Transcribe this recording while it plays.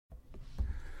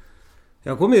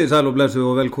Já, komið sæl og blessu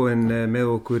og velkomin með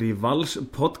okkur í Vals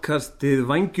podcastið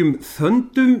Vængjum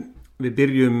Þöndum. Við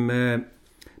byrjum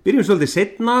svolítið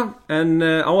seinna en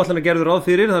áætlanir gerðu ráð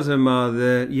fyrir þar sem að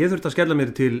ég þurfti að skella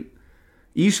mér til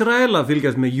Ísrael að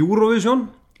fylgjast með Eurovision.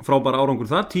 Frábær árangur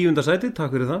þar, 10. sæti,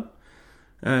 takk fyrir það.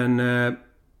 En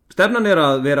stefnan er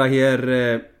að vera hér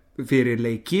fyrir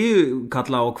leiki,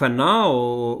 kalla á kvenna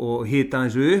og hita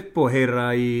eins upp og heyra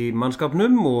í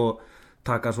mannskapnum og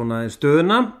taka svona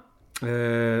stöðuna.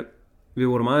 Við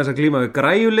vorum aðeins að glíma við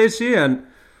græjuleysi en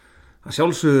að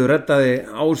sjálfsögðu reddaði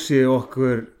Ási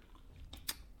okkur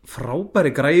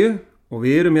frábæri græju og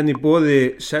við erum hérna í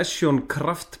boði Session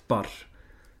Kraftbar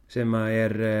sem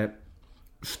er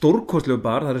stórkostlegu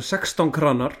bar, það eru 16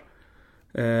 kranar,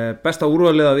 besta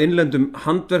úrvalið af innlendum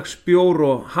handverksbjór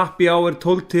og happy hour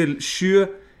 12 til 7,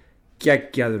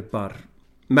 geggjaður bar.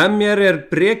 Með mér er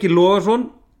Breki Logason,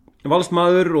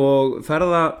 valsmaður og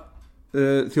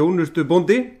þjónustu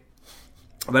bóndi.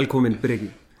 Velkomin Breki.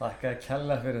 Þakka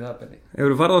kærlega fyrir það, Benni.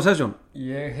 Hefurðu farið á Session?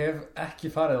 Ég hef ekki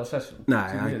farið á Session.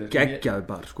 Nei, geggjaður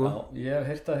bar, sko. Já, ég hef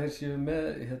heyrt að þeir séu með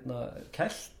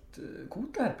kælt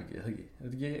kútaherbyggi, það ekki? Er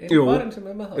þetta ekki einu barinn sem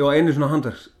er með það? Jú, einu svona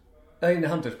handverks.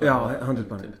 Einu handverksbarinn. Já,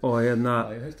 handverksbarinn. Og Já,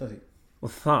 ég heyrt að því.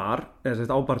 Og þar,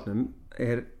 á barnum,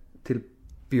 er til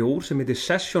bjór sem heitir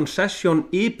Session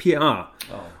IPA.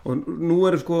 Já. Og nú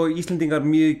eru sko Íslendingar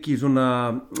mikið svona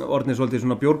orðnir svolítið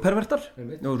svona bjórpervertar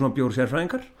og svona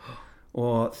bjórsérfræðingar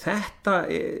og þetta,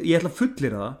 ég ætla að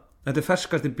fullyrða það, þetta er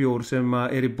ferskasti bjór sem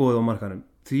er í boði á markanum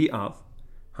því að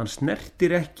hann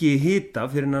snertir ekki hita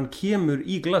fyrir en hann kemur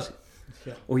í glasi.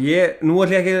 Já. Og ég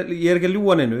er ekki að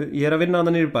ljúga neinu, ég er að vinna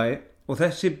þarna niður í bæ og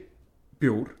þessi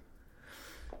bjór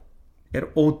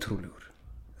er ótrúlegur.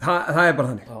 Það er bara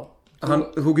þannig. Já.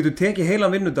 Þú getur tekið heilan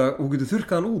vinnudag og þú getur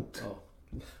þurrkað hann út.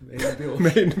 Já,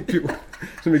 með einum bjór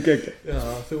sem er geggjað. Já,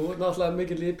 þú er náttúrulega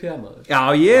mikill IPA-maður. Já,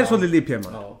 ég er svolítið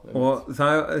IPA-maður. Og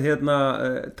það,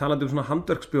 talandi um svona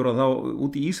handverksbjóra, þá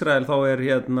út í Ísrael þá er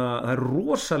það er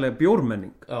rosalega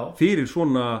bjórmenning fyrir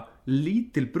svona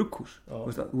lítil brugghús. Þú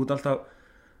ert alltaf,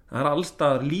 það er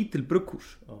allstað lítil brugghús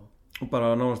og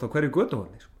bara nánast á hverju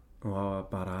götuhorni. Og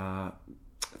bara,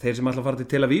 þeir sem ætla að fara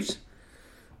til Tel Avívs,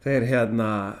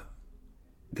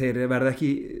 þeir verða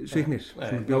ekki sviknir,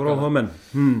 svona bjóra á menn.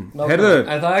 Heyrðu.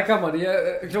 En það er gaman,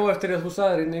 ég hljóð eftir að þú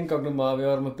sagðir inn í inngangnum að við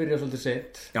varum að byrja svolítið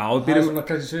seint. Já, það er svona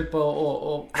kannski svipa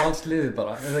og valsliðið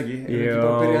bara, er það ekki? Við erum ekki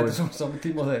bara að byrja þetta svona saman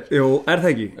tíma á þeir. Jú, er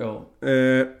það ekki?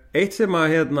 Eitt sem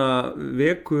að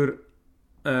vekur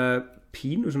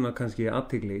pínu svona kannski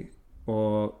athygli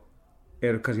og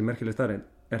er kannski merkileg staðreynd,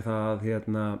 er það að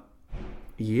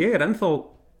ég er ennþá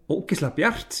ógeðslega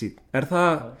bjartsýnn.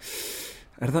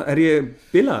 Er ég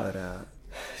bilaður eða?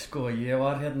 Sko, ég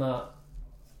var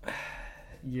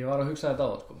að hugsa þetta á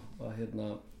það, sko.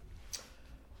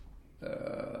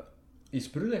 Ég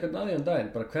spurði eitthvað að því daginn,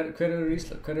 bara hver eru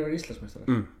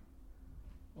Íslandsmeistarar?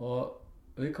 Og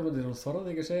við komum til svona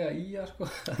þorði ekki að segja ÍA, sko.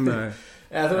 Nei.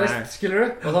 Eða þú veist, skilurðu?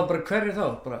 Og þá bara hver er þá?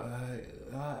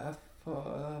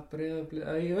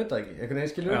 Ég veit það ekki, einhvern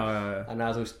veginn skilurðu? Já. Þannig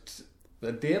að þú veist,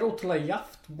 þetta er ótrúlega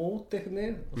jafnt mót einhvern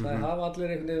veginn og það hafa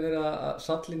allir einhvern veginn verið að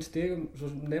sallinn stigum svo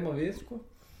nema við, sko.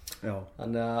 Já.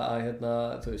 Þannig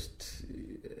að þú veist,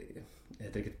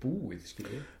 þetta er ekkert búið,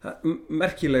 skilur.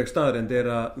 Merkileg staðreynd er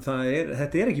að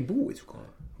þetta er ekki búið, sko.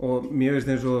 Og mér finnst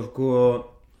eins og, sko,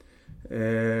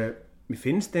 mér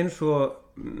finnst eins og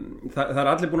það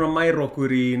er allir búin að mæra okkur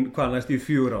í næstu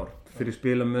 4 ár fyrir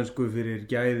spilamönsku, fyrir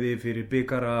gæði, fyrir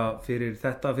bygara, fyrir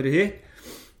þetta, fyrir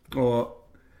hitt og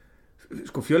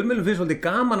sko fjölmiðlum finnst svolítið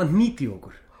gaman að hnýta í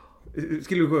okkur,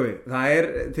 skilur við hvað við,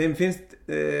 þeim finnst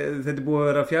þetta er búið að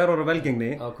vera 4 ára velgengni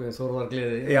ákveðin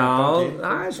þórðargleði. Já,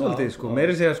 það er svolítið, sko,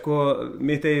 meira segja, sko,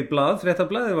 mitt eigið blað,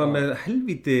 fréttablaðið var með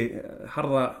helvíti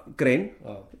harða grein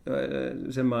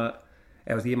sem að,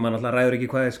 ég man alltaf ræður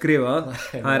ekki hvað er skrifað,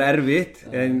 það er erfitt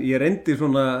en ég reyndi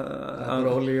svona það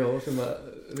er Óli Jó sem að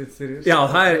Já,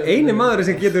 það er eini maður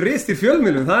sem getur rist í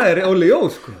fjölmiðlum, það er Óli Jó,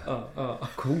 sko.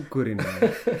 Kóngurinn.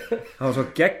 Það var svo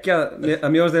geggjað, það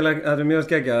sem mjög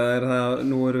varst geggjað er það að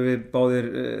nú eru við báðir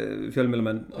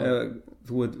fjölmiðlumenn,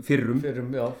 þú ert fyrrum,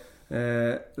 já.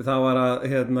 Það var að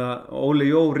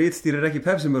Óli Jó ritstýrir ekki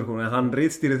Pepsi-mörkum en hann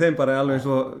ritstýrir þeim bara alveg eins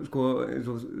og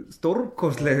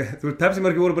stórkostleg, þú veist,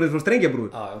 Pepsi-mörki voru bara eins og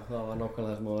strengjabrúð. Já, það var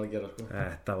nákvæmlega það sem það var að gera, sko.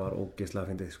 Þetta var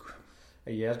ógeðslega fyndið, sko.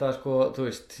 Ég held að, sko, þú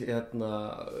veist,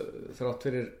 þrátt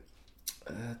fyrir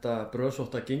þetta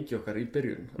bröðsótta gengi okkar í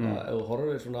byrjun ef þú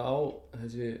horfir svona á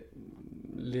þessi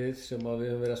lið sem við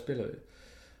höfum verið að spila við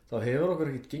þá hefur okkur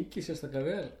ekkert gengið sérstaklega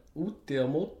vel úti á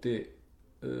móti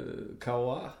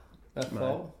KA, FH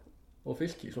og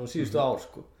Fylki, svona síðustu ár,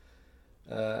 sko.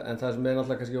 En það sem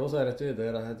náttúrulega kannski óþægilegt við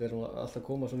þetta að þetta alltaf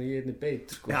koma svona í einni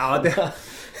beit sko. Já,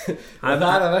 það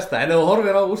að versta. En ef þú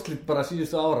horfir á úrslit bara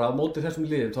síðustu ára á móti þessum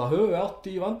liðum, þá höfum við átt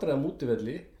í vandræðum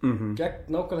útivelli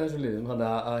gegn nákvæmlega þessum liðum.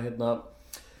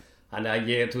 Þannig að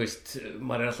ég, þú veist,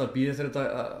 maður alltaf að bíða eftir þetta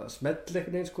að smetla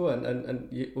einhvern veginn sko,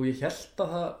 og ég held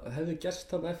að það hefði gerst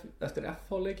þarna eftir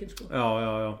FH-leikinn sko. Já.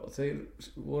 Og þeir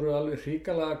voru alveg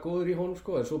hrikalega góður í honum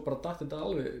sko, en svo bara datt þetta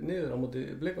alveg niður á móti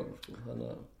Blikunum sko.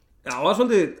 Þannig að já, það var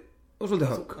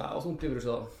svolítið högg. Já, þú gefur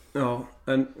þessu það. Já,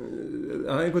 en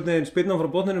einhvern veginn spyrnan frá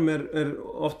botninum er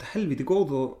oft helviti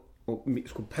góð og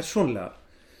sko persónlega,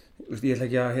 ég ætla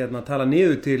ekki að tala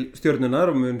niður til Stjörnunar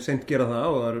og mun seint gera það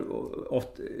og það er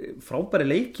oft frábæri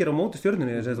leikir á móti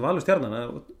Stjörnunni, þess að þetta var alveg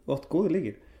Stjarnan, oft góðir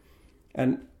leikir. En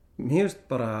mér finnst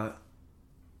bara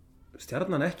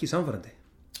Stjarnan ekki samfærandi.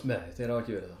 Nei, þeir hafa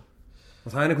ekki verið það.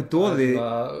 Og það er einhver doði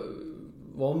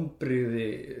vonbrigði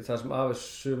það sem afis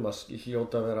sumas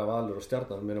hljóta að vera Valur og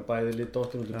Stjarnan. Mér bæði lið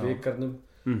dottir út í bikarnum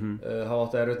hafa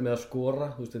átt erfitt með að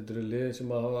skora, þú veist, þetta eru lið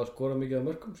sem hafa skorað mikið af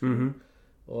mörkum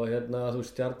og þú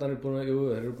veist, Stjarnan þeir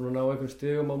eru búin að ná einhverjum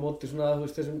stigum á móti svona, þú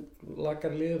veist, þessum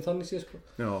lakari liðum þannig séð sko.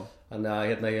 Þannig að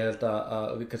ég held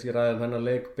að við kannski ræðum hennar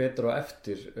leik betur á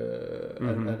eftir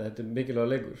en þetta er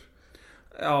mikilvægur leikur.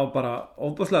 Já, bara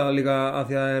ofboðslega líka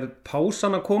að því að er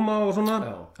pásan að koma og svona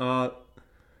að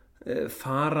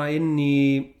fara inn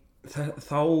í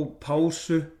þá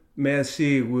pásu með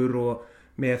sigur og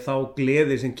með þá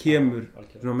gleði sem kemur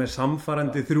svona með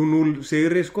samfarandi 3-0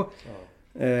 sigri sko.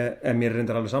 En mér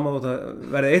reyndar alveg saman þótt að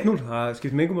verði 1-0, það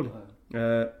skipt mig engum máli.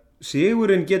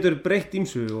 Sigurinn getur breytt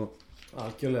ýmsu og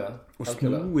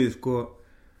snúið sko.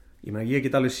 Ég meina, ég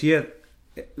get alveg séð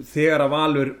þegar að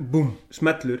Valur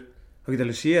smellur, þá get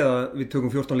alveg séð að við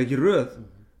tökum 14 leiki í röð.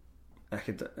 Það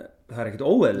er ekkert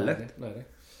óeðlilegt. Nei.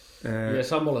 Ég er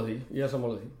sammála því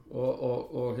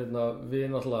og við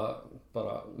náttúrulega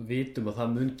bara vitum að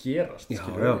það mun gerast. Já.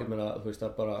 Ég meina, þú veist,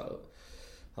 það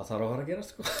þarf að fara að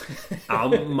gerast sko. Já,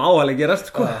 má alveg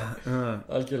gerast sko.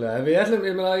 Algjörlega, en við ætlum,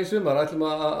 ég meina í sumar ætlum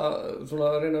að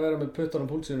svona reyna að vera með puttar á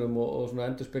púlsinum og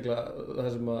svona endurspegla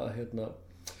það sem að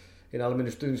einn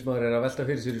almenni stuðningsmaður er að velta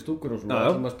fyrir sér í stúkur og svona,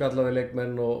 ætlum að spjalla við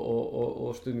leikmenn og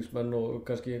stuðningsmenn og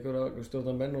kannski einhverja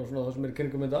stjórnarmenn og svona það sem er í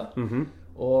kringum þetta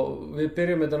og við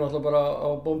byrjum þetta náttúrulega bara á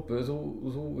bombu. Þú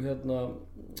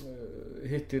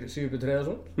hittir Sigurbjörn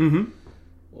Hreiðarsson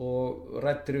og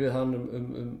ræddir við hann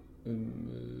um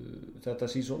þetta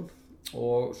sísón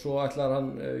og svo ætlar hann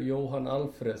Jóhann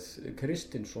Alfreð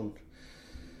Kristinsson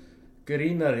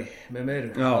grínari með meiru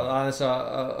aðeins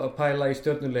að pæla í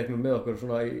stjörnuleiknum með okkur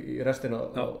svona í restina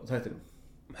á þættinum.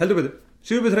 Heldur betur,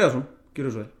 Sigurbjörn Hreiðarsson,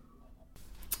 gjörðu svo vel.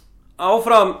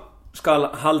 Áfram skal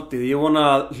haldið, ég vona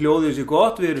að hljóðið sé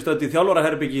gott. Við erum stödd í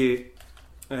þjálfaraherbyggi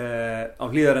á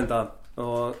Hlíðarenda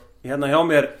og hérna hjá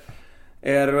mér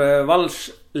er Vals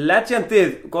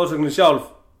legendið, góðsögnin sjálf,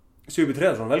 Sigurbjörn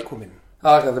Hreiðarsson, velkomin.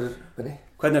 Takk fyrir, Benni.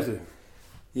 Hvernig ertu?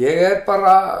 Ég er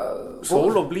bara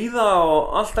sól og blíða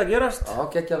og allt að gerast. Já,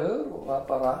 geggjað veður og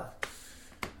bara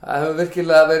það hefur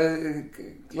virkilega verið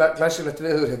glæsilegt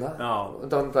veður hérna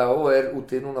undan dag og er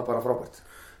úti núna bara frábært.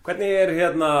 Hvernig er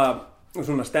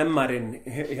svona stemmarinn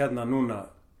hérna núna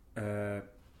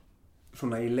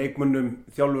svona í leikmönnum,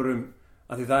 þjálfurum,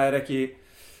 af því það er ekki,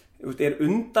 er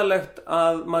undarlegt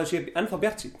að maður sé ennþá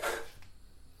bjartsýnn?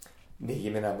 Nei,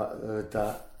 ég meina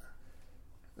auðvitað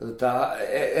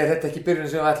er þetta ekki byrjunin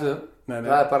sem við ætluðum. Nei.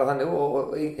 Það er bara þannig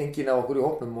og enginn á okkur í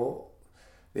hópnum og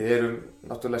við erum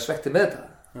náttúrulega svekktir með þetta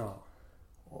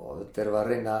og þetta erum við að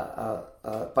reyna að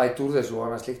bæta úr þessu og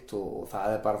annað slíkt og það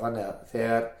er bara þannig að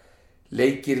þegar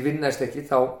leikir vinnast ekki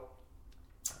þá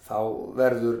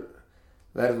verður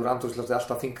andrúmsloftið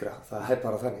alltaf þyngra. Það er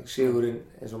bara þannig, sigurinn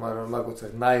eins og maður margótt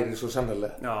sagt næri svo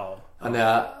sannarlega. Þannig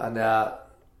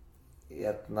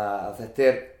að þetta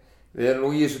er, við erum nú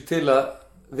í þessu til að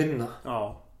vinna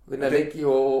leiki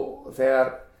og þegar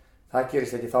það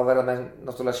gerist ekki þá verða menn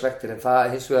náttúrulega svektir en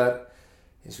það hins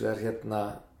vegar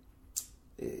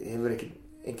hefur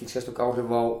engin sérstök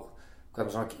áhrif á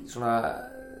svona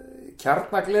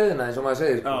kjarnagleðina eins og maður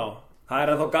segir. Það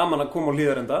er ennþá gaman að koma á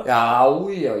Hlíðarenda. Já,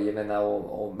 ég meina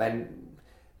og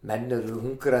menn eru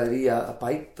hungraðir í að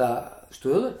bæta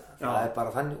stöðun. Það er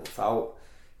bara þannig og þá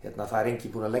það er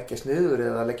enginn búinn að leggja sniður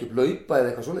eða leggja upp laupa eða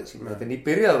eitthvað svoleiðis. Þetta er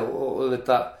nýbyrjað og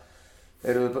auðvitað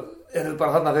erum við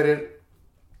bara þarna fyrir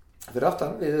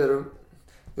aftan. Við erum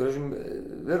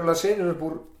verulega senir upp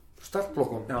úr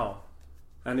startblokkunum. Já,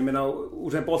 en ég meina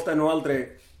Usain Bolt er nú aldrei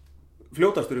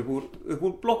fljótastur upp úr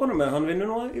blokkunum eða hann vinnur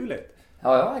nú yfirleitt. Já,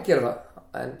 hann gerir það.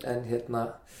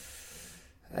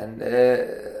 En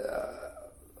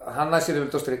hann næsir yfir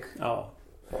Dostrygg. Já.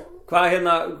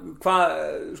 Hvað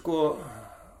sko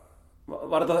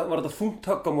var þetta þungt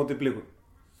högg á móti Blikum?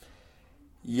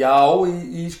 Já,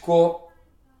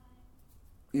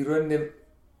 í rauninni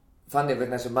þannig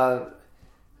vegna sem að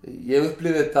ég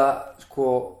upplifði þetta sko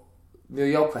mjög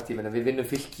jákvætt. Ég meina við vinnum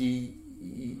Fylki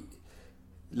í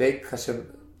leik þar sem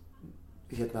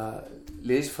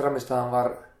liðsframmistaðan var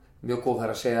mjög góð,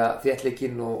 þar að segja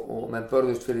þéttleikinn og menn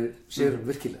börðust fyrir sigrum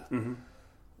virkilega.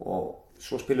 Og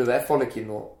svo spilum við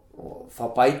FH-leikinn og þá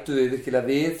bætum við virkilega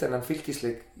við þennan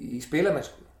Fylkisleik í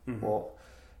spilamennsku og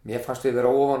mér fannst við vera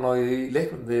ofan á í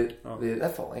leiknum við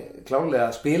FH, klárlega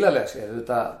spilalega sér,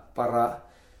 þetta bara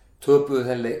töpuðu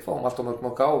þenn leik, fáum alltaf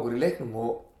mörg á okkur í leiknum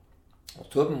og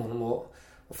töpum honum og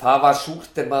það var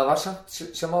súrt en maður var samt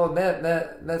sem áður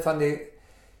með þannig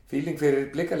feeling fyrir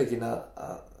Blikaleikin að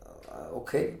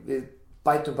ok, við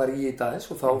bætum bara í þetta eins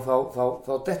og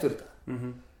þá dettur þetta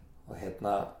og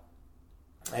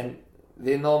en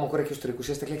við náðum okkur ekki á strik og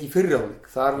sérstaklega ekki í fyrri hálfleik,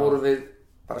 þar vorum við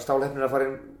bara stálheppnir að fara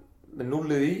inn með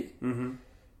 0 í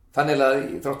þannig að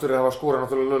þráttur að hafa skorað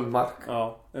náttúrulega lögum mark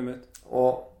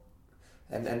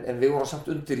en við vorum samt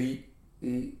undir í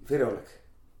fyrri hálfleik,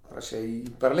 þar að segja í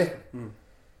bara leiknum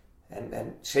en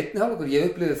seinni hálfleikur, ég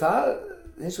upplifði það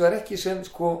hins vegar ekki sem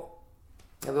sko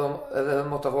ef við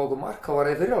höfum átt að fá okkur mark þá var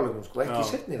það í fyrri hálfleikum, sko, ekki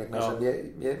seinni vegna þess að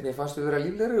mér fannst við vera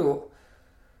líflegri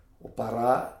og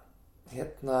bara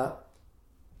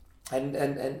en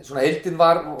svona heildin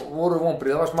voru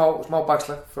vonbrigði, það var smá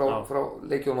bakslag frá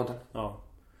leikjónmótan.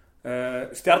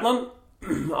 Stjarnan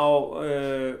á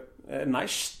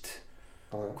næst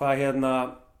hvað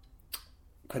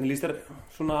hvernig líst þér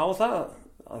svona á það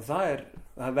að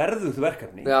það verðugt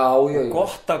verkefni og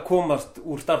gott að komast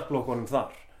úr startblokkunum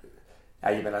þar? Já,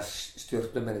 ég meina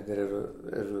stjörnumennir eru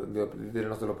mjög, við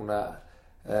erum náttúrulega búin að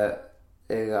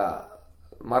eiga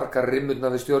margar rimmurna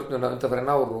við stjörnuna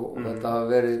undanfarin ár og þetta hafa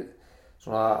verið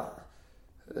svona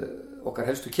okkar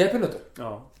helstu keppinautar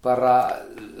bara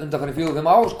undanfarin 4-5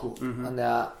 ár sko þannig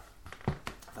að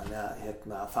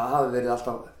það hafi verið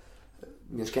alltaf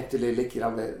mjög skemmtilegi leikir,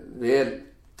 alveg vel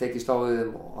tekist á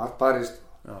þeim og hart barist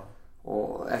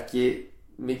og ekki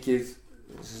mikið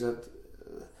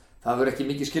það verður ekki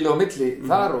mikið skilja á milli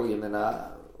þar og ég meina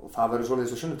og það verður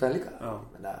svolítið svo sunnudaginn líka ég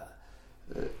meina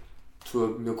tvö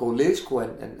mjög góð lið sko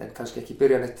en kannski ekki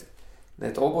byrja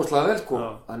neitt óbúslega vel sko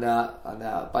þannig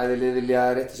að bæði lið vilja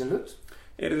rétta sinn hlut.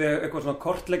 Eru þið eitthvað svona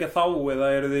kortleggja þá eða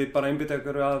eru þið bara einbytta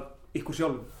ykkur að ykkur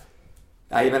sjálfum?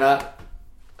 Já, ég meina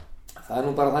það er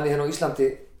nú bara þannig hérna á Íslandi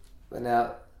þannig að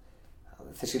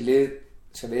þessi lið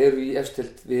sem eru í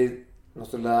efstild við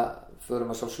náttúrulega förum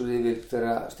að sjálfsögðu yfir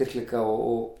þeirra styrkleika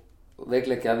og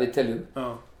veikleika við teljum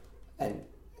en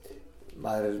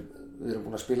við erum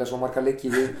búin að spila svo marga leiki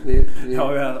við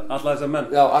alla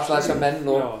þessa menn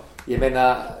og ég meina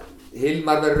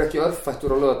Hilmar verður ekki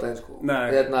örfættur á laugardaginn sko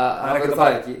hann verður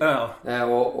það ekki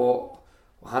og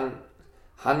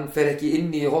hann fer ekki inn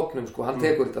í hópnum sko, hann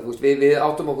tekur þetta þú veist, við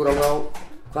áttum okkur á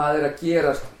hvað að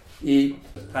gerast í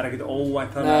það ekkert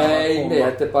óvænt nei,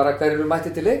 þetta bara hver eru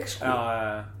mættið til leik sko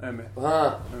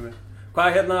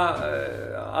hvað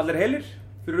allir heilir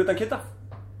fyrir utan Kitta?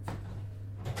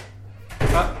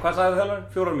 Hvað sagði þjálfarinn?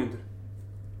 4 mínútur?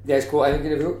 Já, sko,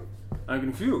 æfingin er 4.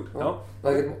 Æfingin er 4? Já.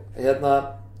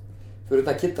 Fyrir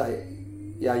utan Kitta,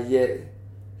 já,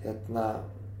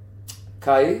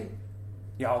 Kai.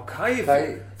 Já, Kai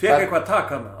fekk eitthvað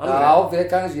takk hana? Já,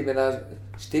 fekk aðeins, ég meina,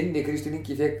 Stinni, Kristín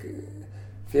Ingi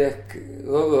fekk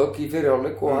höfuðhögg í fyrri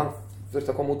hálfleik og hann þurfti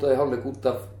að koma út af í hálfleik út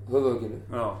af höfuðhögginu.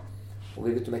 Já. Og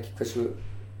við vitum ekki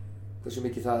hversu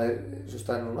mikið það svo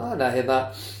staðinn núna, þannig að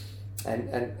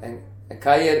en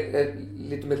Kai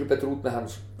lítur miklu betur út með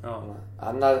hans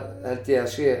annað held ég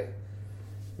að sé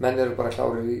menn eru bara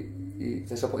klárir í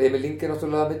þessa Emil Ingi er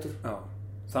náttúrulega mittur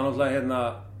það náttúrulega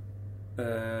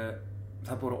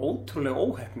það voru ótrúlega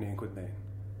óheppni einhvern veginn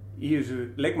í þessu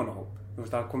leikmannahóp þú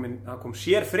veist það kom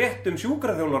sér frétt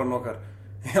sjúkraþjálfarann okkar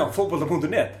á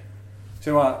fótbolta.net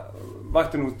sem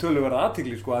vakti nú töluverða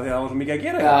athygli sko að því að það var svo mikið að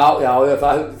gera já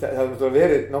það hefur náttúrulega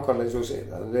verið nákvæmlega eins og þú segir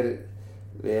það hefur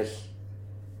verið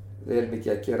vel mikið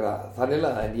að gera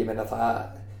þannilega en ég meina það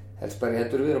helst bara í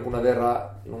hendur við erum búin að vera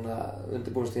núna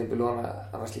undirbúinistímabil og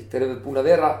annað slíkt erum við búin að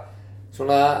vera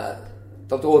svona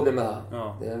dálítið ofnir með það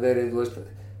við hefum verið, þú veist,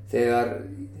 þegar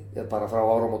bara frá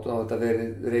áramótum á þetta verið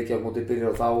Reykjavík mótið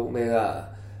byrjar og þá með að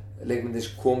leikmyndis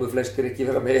komu flestir ekki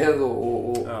vera með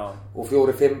og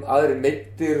 4-5 aðri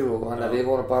meittir og þannig að við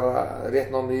vorum bara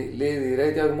rétt nám í liði í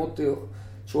Reykjavík mótið og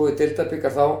svo í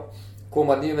deildarbikar þá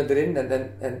koma nýjumendir inn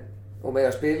en og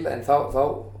með að spila en þá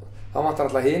vantar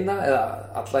alla hina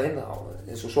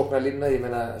eins og sóknarlína, ég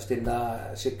meina Stinna,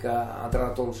 Sigga, Andra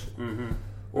Adolfs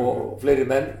og fleiri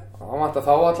menn, hann vantar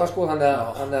þá alla sko, þannig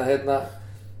að hérna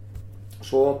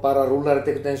svo bara rúlar þetta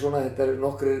einhvern veginn svona, þetta eru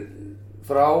nokkrir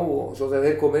frá og svo þegar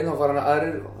þeir koma inn þá fara hann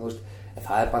aðrir og þú veist, en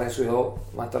það er bara eins og hjá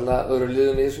vantarlega öðrum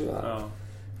liðum í þessu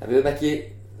en við höfum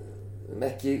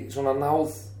ekki svona náð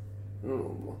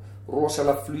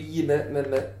rosalega flugi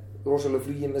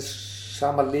með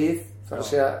sama lið þar að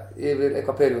segja yfir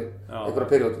einhverja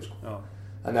periódu sko.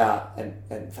 Þannig að en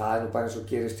það er nú bara eins og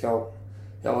gerist hjá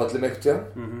öllum einhvern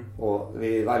og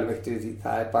við vælum ekkert við því,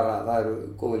 það eru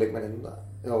góðu leikmenn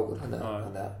hjá okkur, þannig að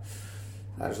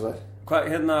það er svo það er. Hvað,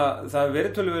 það er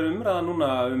verið töluverð umræða núna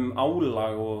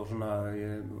álag og svona,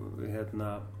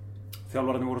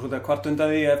 þjálfararnir voru svolítið að kvarta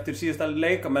undan því eftir síðasta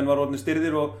leik að menn var orðnir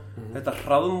stirðir og þetta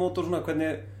hraðmót og svona,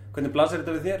 hvernig blasir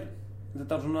þetta við þér?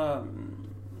 Þetta svona,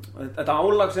 þetta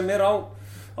álag sem er á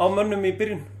mönnum í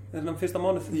byrjun, þennan fyrsta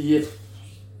mánuð?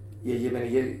 Ég meina,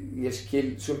 ég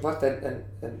skil sumpart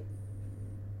en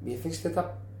mér finnst þetta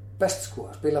best sko,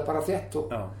 að spila bara þétt og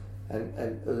en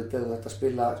auðvitað þetta að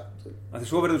spila því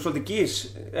svo verður svolítið gís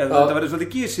þetta verður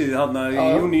svolítið gísið þarna í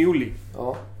júni, júli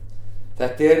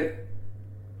þetta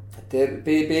er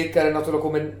bikar er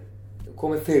náttúrulega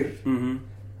komin fyrr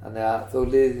þannig að þó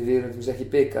liðið við erum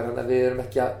ekki bikar þannig að við erum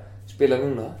ekki að spila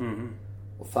núna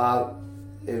og það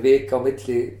er vika á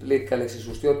milli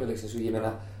blikaleiksins og stjórnuleiksins og ég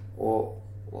meina og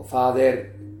það er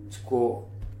sko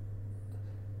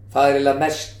það er eiginlega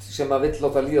mest sem að vill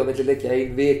láta líða á milli leikja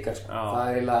ein vika sko. Það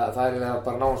er eiginlega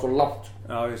bara náðan svo langt sko.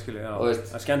 Já, ég skilji, það er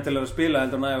skemmtilega að spila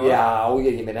heldur næg Já,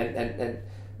 ég meina en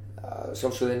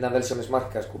sjálfsögðu innan velsamins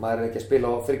marka sko. Maður er ekki að spila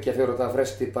á 3-4 daga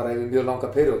fresti bara yfir mjög langa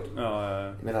periódu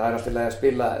Ég meina það er alltaf að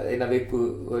spila eina viku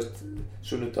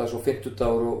sunnudags og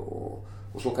fimmtudagur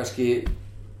og svo kannski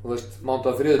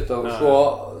mánudag og þriðjudag og svo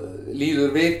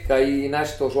líður vika í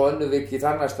næsta og svo önnur vika í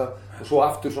þar næsta og svo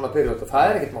aftur svona periódu, það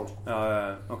er ekkert mál sko.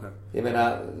 Okay. Ég meina,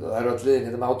 það eru öll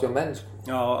liðin með 80 menn sko.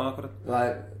 Já, akkurat. Það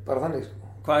er bara þannig sko.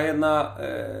 Hvað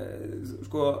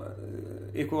sko,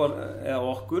 ykkur eða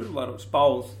okkur var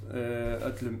spáð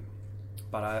öllum,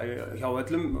 bara hjá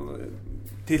öllum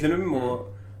titlinum og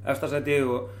efstasæti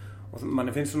og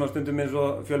manni finnst svona stundum eins og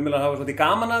fjölmiðlar hafa svolítið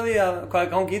gaman að því að hvað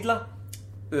er gangi illa.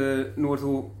 Nú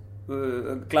þú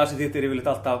glasið þitt er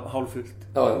yfirleitt alltaf hálffullt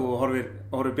og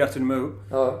horfir bjartsýnum augum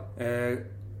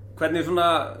hvernig svona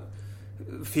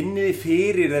finnið þið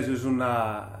fyrir þessu svona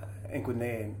einhvern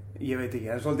veginn, ég veit ekki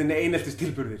það er svolítið eineltis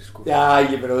tilburðir sko. Já,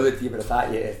 ég meina auðvitað, ég meina það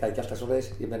er ekki alltaf svo leiðis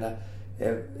ég meina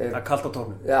það er kalt á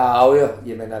tónum Já,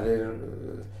 ég meina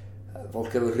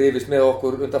fólk hefur hrifist með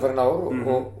okkur undanfarin ár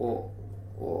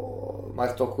og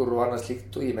mælt okkur og annað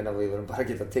slíkt og ég meina við verðum bara að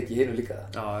geta tekið hinu líka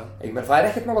ég meina það er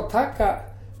ekkert mál að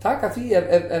taka því ef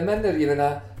menn ég meina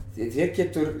þér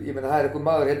getur, ég meina það er einhver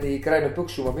maður hérna í grænum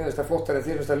buxum og mér finnst það flottar en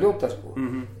þér finnst það ljóta sko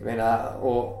ég meina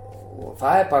og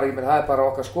það er bara, ég meina það er bara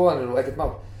okkar skoðanir og ekkert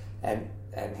mál en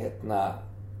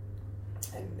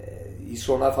í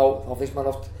svona þá finnst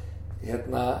mann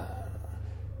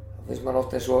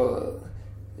oft eins og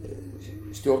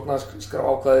stjórnarskrá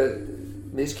ákvæði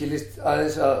miskilist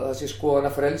aðeins að það sé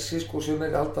skoðana frelsi sko,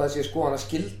 sumir halda að það sé skoðana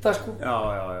skylda sko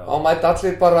á mæti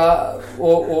allir bara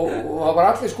og það var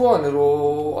allir skoðanir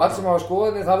og allir sem hafa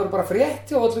skoðanir það verður bara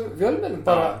frétti á öllum fjölmiðlum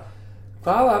bara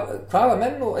hvaða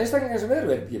menn og einstaklingar sem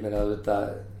eru ég meina þetta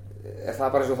er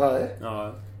það bara eins og það er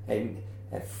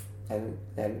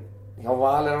en hjá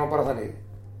Val er hann bara þannig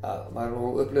að maður nú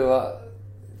upplifa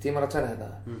tíman að tvenna hérna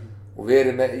og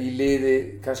verið með í liði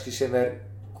kannski sem er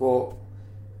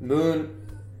mun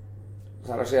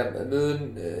þar að segja mun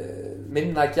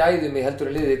minna gæðum í heldur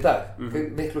en liðið í dag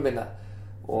miklu minna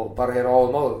og bara hér á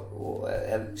áðum áður og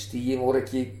ef stígin voru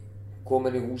ekki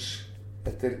komin í hús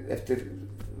eftir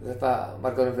þetta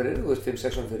margaðurum fyrir,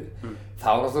 5-6 árum fyrir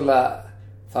þá náttúrulega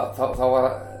þá var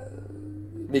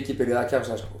mikið byrjað að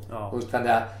kemsa sko.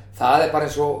 Þannig að það er bara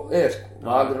eins og sko.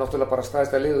 Valur er náttúrulega bara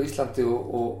stærsta lið á Íslandi og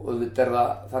auðvitað er það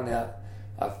þannig að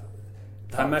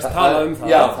það er mest talað um það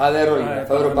Já, það er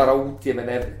það eru bara út ég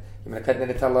meina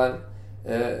hvernig er talað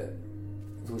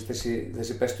þú veist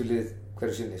þessi bestu lið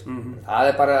hverju sinni sko. Það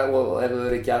er bara, og ef þau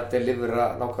eru ekki að delivera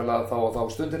nákvæmlega þá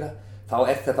stundina þá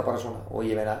er þetta bara svona og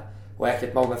ég meina og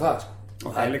ekkert mál með það sko. Og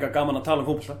það er líka gaman að tala um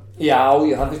fótbolta Já,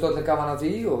 það finnst allir gaman að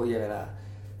því og ég meina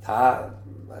það er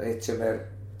eitt sem er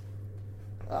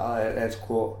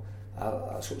sko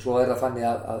svo er það þannig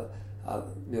að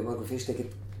mjög mörgum finnst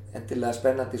ekkert endilega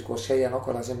spennandi sko að segja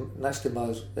nákvæmlega sem næsti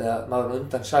maður eða maðurinn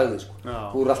undan sagði sko.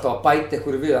 Þú eru alltaf að bæta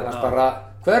einhverju við annars bara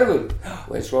hverfur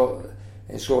og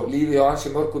eins og lífið á ansi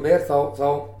mörgum er þá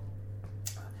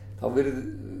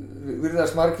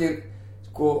virðast margir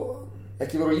sko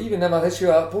ekki vera á lífi nema þessu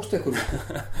að posta ykkur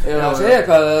eða að segja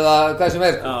eitthvað eða hvað sem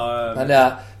sko. Þannig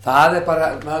að það bara,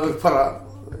 maður verður bara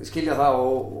skilja það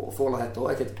og þóla þetta og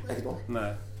ekkert mál.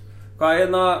 Nei. Hvað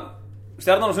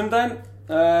Stjarnan á sundaginn,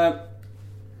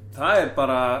 það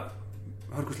bara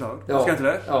hörkuslagur,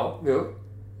 skemmtilegur. Já, mjög.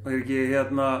 Og ekki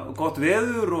gott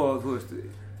veður og þú veist,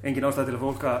 engin ástæða til að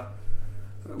fólk að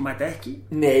mæta ekki?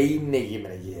 Nei, ég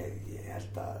meina, ég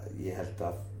held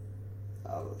að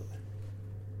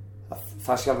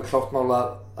það sé alveg klárt mál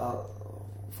að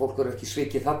fólk eru ekki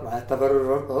svikið þarna. Þetta verður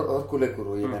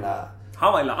hörkuleikur og ég meina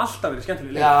hafa eiginlega alltaf verið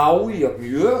skemmtileg leik. Já,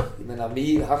 mjög. Ég meina,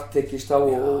 mjög hart tekist á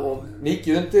og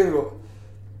mikið undir og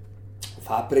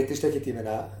það breytist ekkert. Ég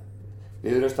meina,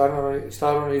 við erum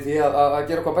staðráðnir í því að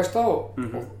gera okkar besta og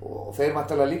þeir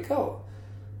mættilega líka og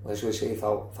eins og ég segi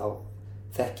þá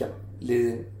þekkja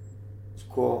liðin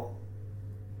sko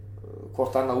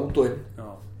hvort annað út og inn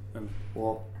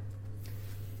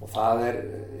og það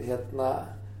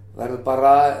verður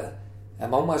bara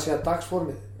má maður segja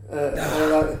dagsformið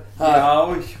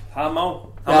það má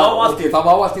allt í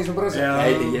þessum bransa.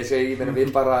 Nei, ég segi,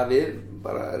 við bara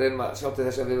reynum að sjá til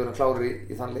þess að við verum klárir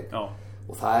í þann leik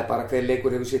og það bara hver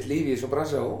leikur hefur sitt líf í þessum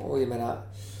bransa og ég meina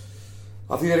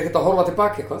að því ekkert að horfa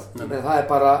tilbaka eitthvað það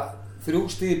bara 3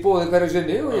 stig í boði hverju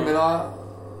sinni og ég meina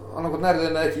annarkot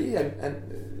nærðið með ekki en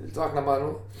vakna maður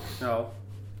nú. Já,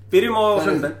 byrjum á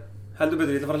sunnudaginn. Heldur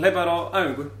betur, ég ætla að fara að hleypa þér á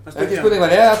æfingu. Ekki spurning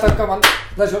var þetta er gaman.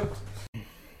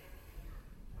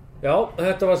 Já,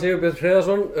 þetta var Sigurbjörn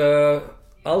Hreiðarsson,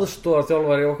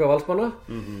 aðstoðarþjálfari okkar Valsmanna.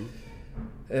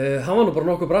 Hann var nú bara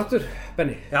nokkuð brattur,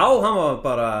 Benni. Já, hann var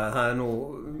bara, það nú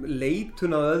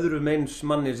leitun af öðrum eins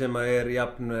manni sem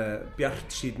jafn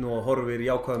bjartsýnn og horfir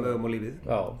jákvæðum augum á lífið.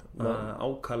 Já.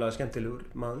 Ákaflega skemmtilegur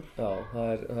maður. Já,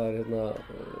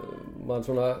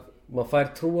 maður fær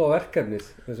trú á verkefnið,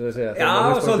 eins og þið segja. Já,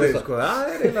 svolítið, sko, það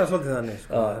eiginlega svolítið þannig,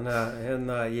 sko. Þannig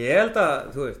að ég held að,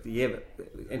 þú veist,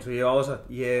 eins og ég hef áðursagt,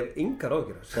 ég hef engar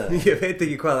áhyggjur. Ég veit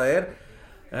ekki hvað það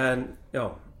en já,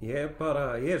 ég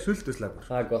er sultuslegur.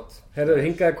 Það gott. Herðu,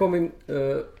 hingað komin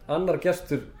annar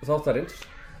gestur þáttarins.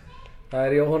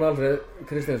 Það Jóhann Alfreð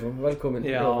Kristinsson, velkomin.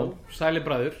 Já, sæli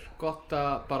bræður, gott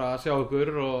að bara sjá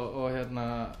ykkur og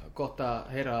gott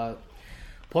að heyra að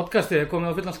podcastið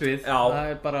komið á fullan skrið. Já.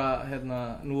 Það bara,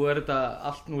 nú þetta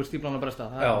allt, nú stíflan að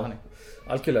bresta, það þannig.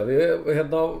 Algjörlega, við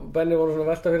Benni vorum svona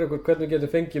velta fyrir okkur hvernig við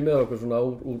getum fengið með okkur svona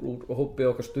úr hópi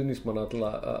okkar stuðningsmanna til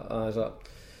að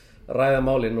ræða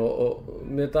málin og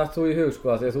mér datt þú í hug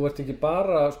sko því að þú ert ekki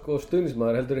bara sko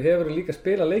stuðningsmaður heldur hefur líka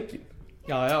spila leikinn.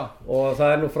 Já. Og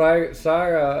það nú fræg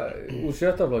saga úr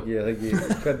 7. flokki, eða ekki,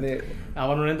 hvernig... Það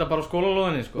var nú reynda bara á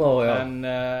skólalóðinni, sko. En,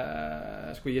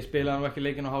 sko, ég spilaði nú ekki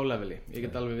leikinn á hálefeli. Ég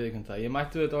get alveg viðurkennt það. Ég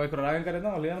mætti þetta á einhverjar æfingar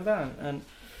hérna á líðan dag, en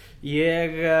ég,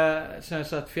 sem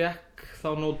sagt, fekk þá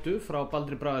nótu frá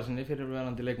Baldri Bragasinni,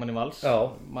 fyrirverandi leikmanni Vals. Já.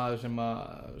 Maður sem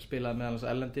spilaði meðal hans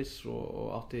erlendis og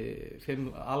átti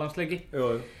 5 A-landsleiki.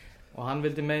 Jú. Og hann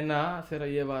vildi meina þegar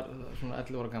ég var svona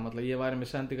 11 ára gamall að ég væri með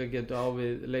sendingagetu á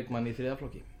við leikmann í 3.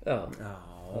 flokki. Já.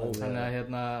 Þannig að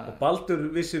Og Baldur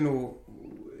vissi nú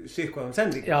sitthvað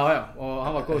sendinga. Já, og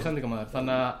hann var góð sendingamæður.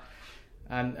 Þannig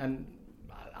að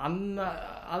en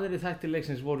aðrir þættir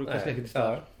leiksins voru kannski ekki til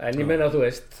staðar. En ég meina að þú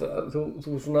veist,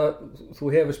 þú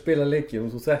hefur spilað leiki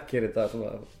og þú þekkir þetta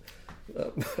svona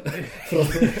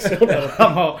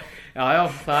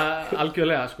Já, það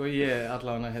algjörlega sko, ég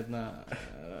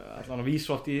allavega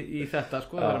vísvott í þetta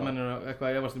sko, það er mennur eitthvað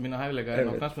að efast mína hæfileika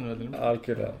á knattspyrnuvellinum.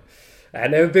 Algjörlega.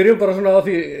 En ef við byrjum bara svona á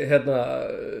því,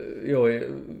 Jói,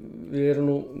 við erum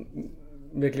nú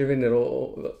miklir vinnir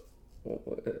og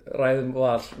ræðum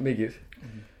Val mikið.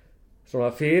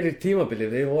 Svona fyrir tímabilið,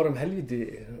 við vorum helviti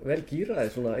vel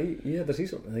gíraðir svona í þetta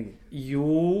sísón, eða ekki?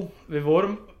 Jú, við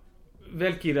vorum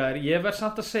vel gíraðir. Ég verð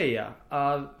samt að segja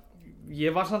að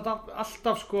ég var samt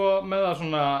alltaf sko með það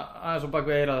svona aðeins á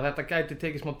bakvið eyrað að þetta gæti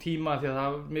tekið smá tíma því að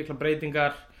það var mikla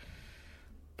breytingar.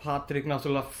 Patrik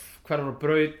náttúrulega hverfur á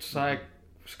braut, sagði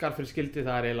skarð fyrir skildi,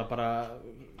 það eiginlega bara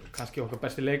kannski okkar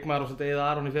besti leikmaður og svolítið Eða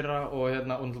Aron í fyrra og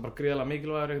náttúrulega bara gríðarlega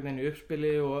mikilvægur einhvern veginn í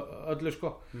uppspili og öllu sko.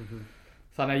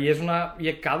 Þannig að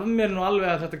ég gaf mér nú alveg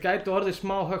að þetta gæti orðið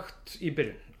smá högt í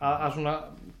byrjun að svona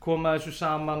koma þessu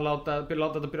saman, láta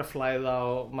þetta byrja að flæða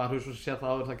og maður hefur svo séð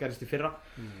það áður það gerist í fyrra.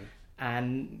 En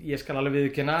ég skal alveg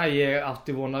viðurkenna að ég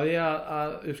átti von á því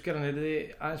að uppskeran yrði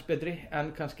aðeins betri en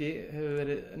kannski hefur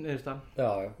verið niðurstaðan.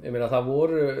 Já, ég meina það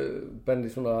voru Benni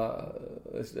svona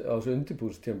á þessu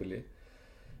undirbúrstímabili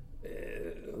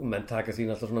menn taka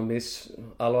sín alltaf svona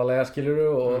alvarlega skiluru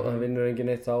og það vinnur enginn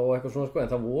eitt þá og eitthvað svona sko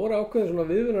en það voru ákveðin svona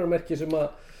viðvunarmerki sem að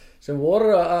sem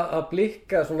voru að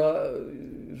blikka svona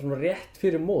rétt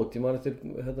fyrir mót. Ég man eftir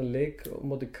þetta leik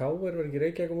móti KR var ekki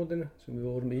Reykjavík á mótinu sem við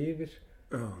vorum yfir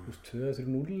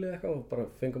 2-3-0 eða eitthvað og bara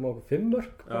fengum á okkur 5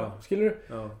 mörk skilur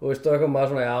og veistu eitthvað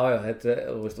maður svona já þetta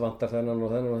þú veist vantar þennan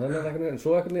og eitthvað en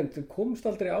svo eitthvað komst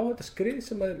aldrei á þetta skrið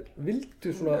sem maður vildu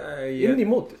svona inn í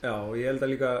móti. Já og ég held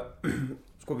að líka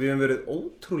sko við hefum verið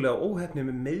ótrúlega óheppnir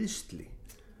með meiðsli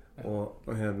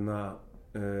og hérna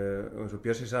eins og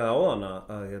Bjössi sagði áðan að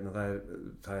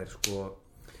það er sko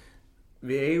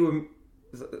við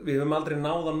höfum aldrei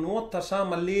náð að nota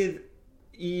sama lið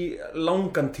í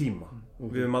langan tíma.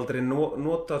 Við höfum aldrei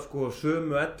notað sko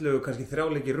sömu 11 kannski 3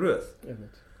 leiki röð.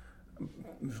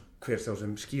 Hver sá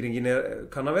sem skýringin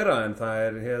kann að vera en það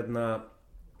er hérna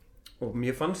og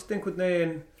mér fannst einhvern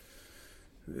veginn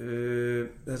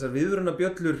þessar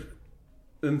viðvörunarbjöllur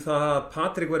það að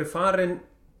Patrik væri farinn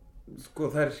sko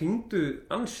þær hringdu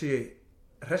ansi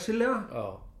hressilega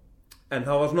en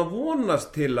það var svona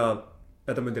vonast til að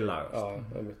þetta myndi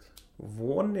lagast.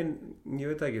 Vonin, ég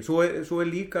veit ekki svo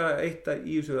líka eitt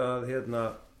í þessu að hérna,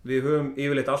 við höfum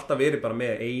yfirleitt alltaf verið bara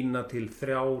með 1 til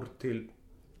 3 til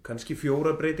kannski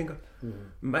 4 breytingar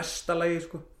mestalagi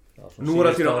sko nú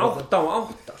er það 8 á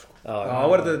 8 sko þá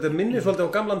er þetta minnir svolítið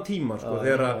á gamlan tíma sko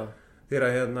þegar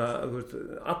hérna, þú veist,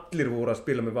 allir voru að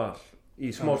spila með Val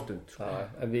í smástund sko.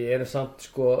 En við erum samt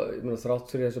sko þrátt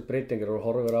fyrir þessu breytingar og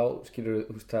horfum á skilur,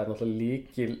 það er náttúrulega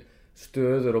líkil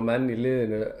stöður og menn í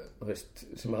liðinu veist,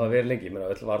 sem hafa verið lengi, ég meina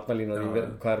öll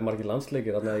varnarlínan hvað er margir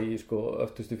landsleikir þarna í sko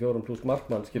öftustu 4 pluss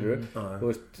markmann skilur þú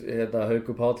veist, hérna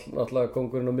Haukur Páll náttúrulega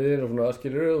kóngurinn á miðjunni og svona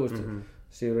skilur þú veist,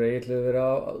 Sigur Egill hefur verið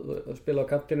að spila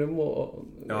á kantinum og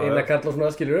eina kall og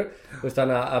svona skilur þú veist,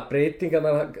 þannig að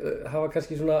breytingarna hafa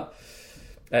kannski svona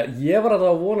ég var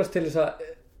að vonast til þess að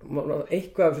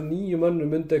eitthvað af þessum 9 mönnum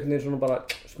myndi einhvern veginn svona bara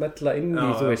smetla inn í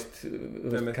þú veist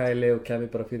Kæli og Kemi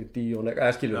bara fyrir Díón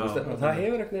eða skilur það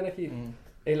hefur einhvern veginn ekki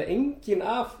eiginlega enginn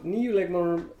af 9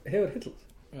 leikmönnum hefur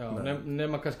hillað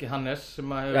nema kannski Hannes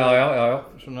sem að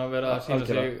hefur svona verið að sína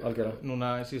sig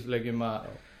núna í síðustu leikjum að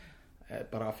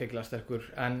bara fegla sterkur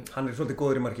en hann er svolítið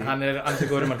góður í marki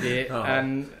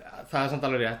en það er samt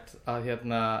alveg rétt að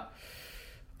hérna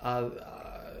að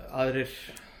aðrir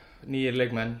nýjir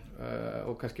leikmenn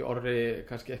og kannski Orri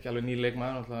kannski ekki alveg nýr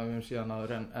leikmenn alltaf við höfum síðan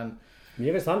áður en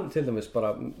Mér finnst hann til dæmis bara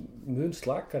mun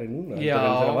slakari núna þegar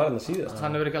hann var hérna síðast.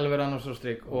 Hann hefur ekki alveg verið annars á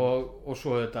strik og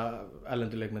svo þetta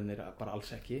erlendu leikmennir bara alls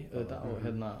ekki og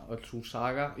hérna öll sú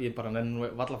saga ég bara nenni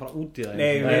valla að fara út í það.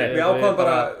 Nei, við ákváðum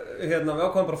bara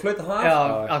að flauta það. Já,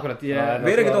 akkurat. Við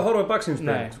erum ekkert að horfa í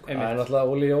baksýnisspegilinn. Nei, það er náttúrulega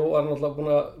Óli Jó var náttúrulega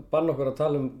búin að banna okkur að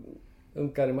tala um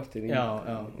Gary Martin. Já.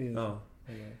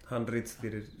 Hann rýtst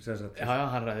fyrir sem sagt. Já,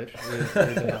 hann ræður.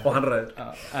 Og hann ræður.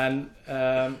 En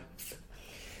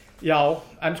já,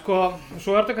 en sko,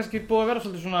 svo er þetta kannski búið að vera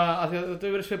svolítið svona að því að þetta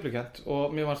hefur verið sveiflukent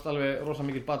og mér fannst alveg rosa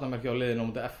mikil batamerki á liðinu á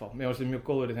móti FH. Mér fannst þið mjög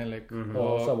góður í þeim leik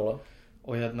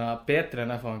og hérna betri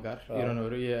en FH-ingar í raun og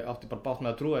veru. Ég átti bara bátt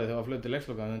með að trúa því þegar það var flögt í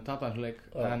leikslokaðum en tapaði þessum leik.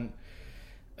 En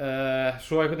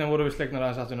svo einhvern veginn voru við sleiknar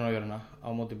aðeins aftur núna á jörðina á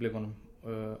móti Blikunum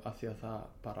af því að það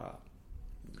bara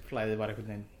flæðið var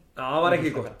einhvern veginn. Það var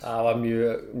ekki gott. Það var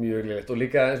mjög leitt og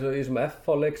líka eins og í þessum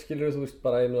FH-leik skilur þú veist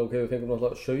bara við fengum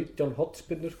náttúrulega 17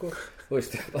 hotspinnur sko, þú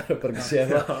veist bara ekki sé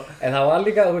það en það var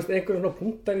líka þú veist einhverjum svona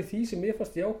punktar í því sem ég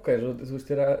fannst jákvæðir þú veist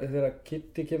þegar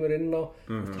Kitty kemur inn á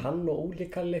hann og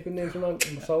Óli Kalli einhvern veginn svona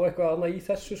sá eitthvað annað í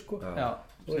þessu sko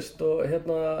þú veist og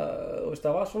hérna þú veist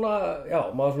það var svona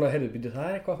maður svona heyrðu býtu það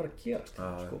er eitthvað að fara að gerast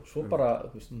sko svo bara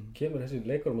þú veist kemur þessi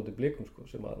leikur á móti Blikum sko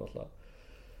sem að náttúrulega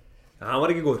Það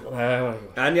var ekki góð.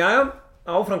 En já,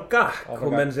 áfram gakk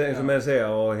eins og menn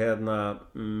segja og hérna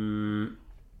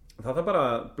það þarf bara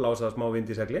að blása smá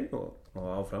vind í seglin og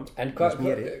áfram. En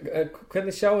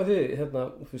hvernig sjáu þið hérna,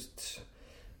 þú veist,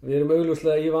 við erum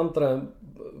augljóslega í vandræðum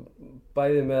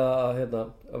bæði með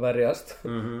að verjast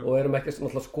og erum ekki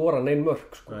náttúrulega skora nein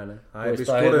mörk sko. Nei. Við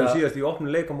skoruðum síðast í opnu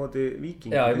leik á móti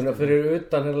Víking. Já, ég meina fyrir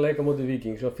utan hérna leik á móti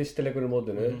Víking sem var fyrsti leikur í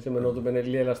mótinu sem er notabene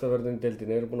lélegasta vörðin í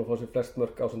deildinni eru búin að fá sér flest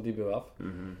mörk á sem DBF.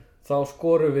 Þá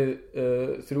skorum við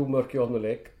 3 mörk í opnu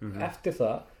leik. Eftir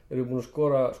það erum við búin að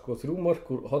skora sko 3 mörk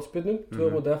úr hotspinnum, 2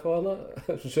 á móti FH hana,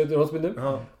 17 hotspinnum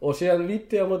og síðan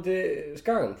víti á móti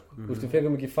Skagan sko. Þú veist við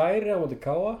fengum ekki færi á móti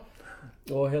Káa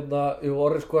og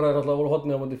Orri skoraði náttúrulega úr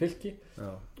hornið á móti Fylki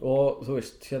og þú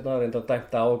veist reyndar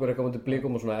dæmt á okkur eitthvað móti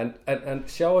Blikum og svona en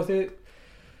sjáu þið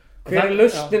hver er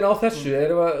lausnin á þessu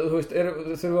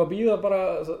þurfum við að bíða bara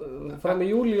fram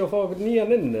í júlí og fá okkur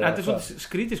nýjan inn Þetta er svolítið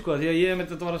skrítið sko því að ég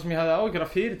myndi þetta var það sem ég hafði áhyggjur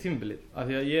af fyrir tímabilið af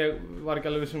því að ég var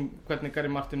ekki alveg viss hvernig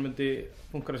Gary Martin myndi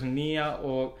fungera sem nýja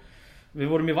og við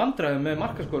vorum í vandræðum með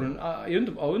markaskorun á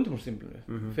undirbúrstímabilinu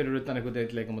fyrir utan einhvern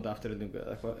eitt leik á móti Aftureldingu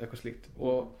eða eitthvað slíkt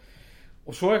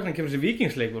og svo einhvern veginn kemur þessi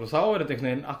Víkingsleikur og þá þetta einhvern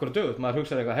veginn akkurat dögt, maður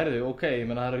hugsaði eitthvað herðu, ok, ég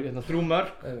meina það eru 3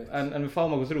 mörk en við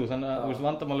fáum okkur 3, þannig að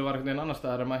vandamáli var einhvern veginn annar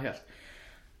staðar en maður hélt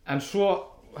en svo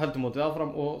heldur mótið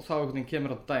áfram og þá einhvern veginn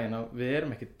kemur á daginn að við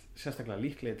erum ekkert sérstaklega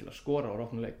líklegir til að skora á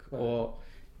opnum leik og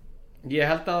ég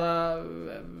held að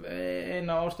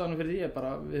eina ástæðan fyrir því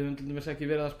bara við höfum til dæmis ekki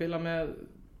verið að spila með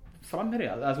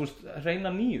framherja, að þú veist reyna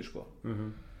 9 sko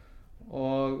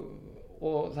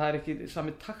og það ekki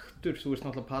sami taktur, þú veist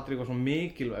náttúrulega Patrik var svo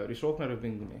mikilvægur í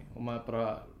sóknaruppbyggingunni og maður bara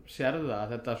sér það að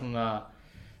þetta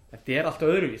allt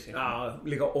öðruvísi. Já,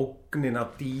 líka ógnin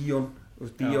af Díon, þú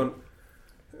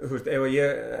veist, ef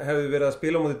ég hefði verið að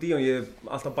spila á móti Díon, ég hef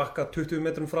alltaf bakkað 20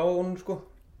 metrum frá honum sko,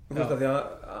 þú veist að því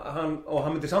að hann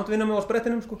myndi samt vinna mig á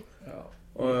sprettinum sko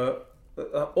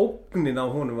og ógnin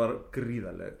af honum var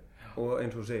gríðarleg og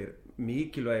eins og þú segir,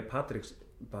 mikilvægi Patriks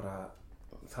bara,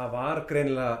 það var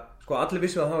greinilega sko allir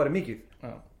vissu að það væri mikið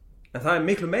en það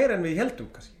miklu meira en við heldum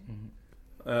kannski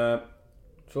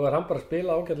svo hann bara að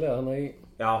spila ágætlega hann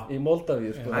í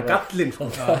Moldavíu sko. Það gallinn sko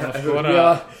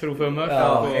skora 3-5 mörk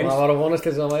hann var að vonast til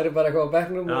þess að hann væri bara eitthvað á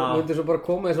bekknum og myndi svo bara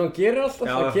koma eins og hann gerir alltaf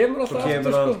það kemur alltaf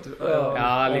aftur sko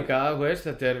já líka, þú veist,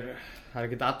 það er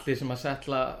ekki allir sem að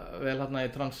setla vel hérna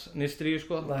í Transnistríu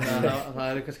sko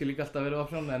það kannski líka alltaf verið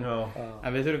option en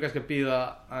við þurfum kannski að bíða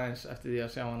aðeins eftir því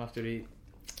að sjá hann aftur í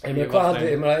hvað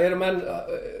haldið,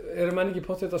 eru menn ekki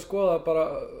pottþétt að skoða bara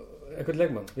einhvern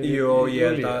leikmann? Jú,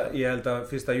 ég held að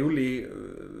 1. júlí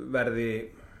verði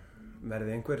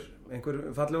einhver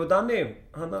fallegu Dani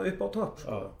hann upp á topp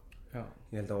sko.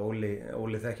 Ég held að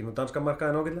Óli þekki nú danska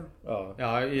markaðinn ágætlega já,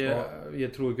 ég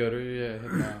trúi ekki öðru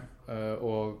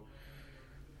og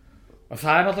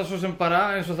það náttúrulega svo sem bara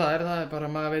eins og það er bara,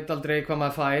 maður veit aldrei hvað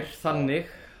maður fær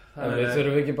þannig við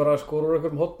þurfum ekki bara að skora úr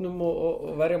einhverjum hotnum og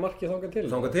verja markið þangað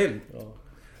til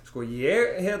sko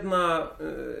ég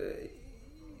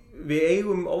við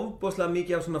eigum ofboðslega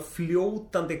mikið af svona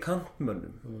fljótandi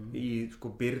kantmönnum í sko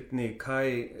Birni,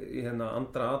 Kai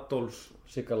Andra Adolfs,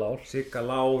 Sigga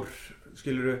Lár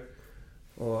skilurðu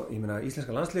og ég meina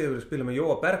íslenska landsliðið hefur spilað með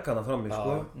Jóa Berg hana frammi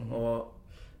sko og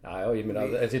já, ég meina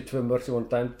þessi 2 mörk sem voru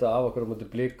dæmda af okkur á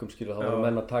móti Blikum skilur, þá voru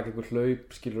menn að taka einhver hlaup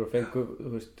skilur og fengu, þú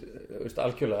veist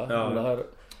algjörlega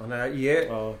þannig að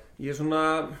ég svona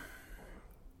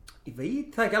ég veit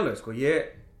það ekki alveg sko ég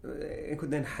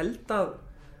einhvern veginn held að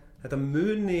þetta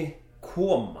muni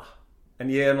koma en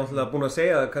ég náttúrulega búinn að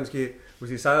segja það kannski, þú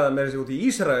veist, ég sagði það með þessi út í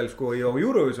Ísrael sko, ég á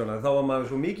Eurovision, þá var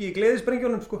maður svo mikið í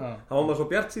gleðisprengjunum sko, þá var maður svo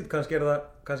bjartsýnn,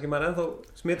 kannski maður ennþá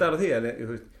smitaður af því, en þú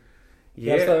veist Þú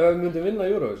veist að við myndum vinna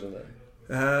Eurovision?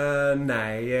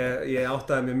 Nei, ég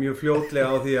áttaði mig mjög fljótlega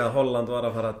á því að Holland var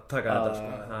að fara að taka þetta sko.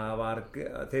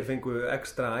 Þeir fengu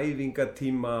ekstra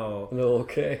æfingatíma og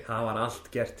það var allt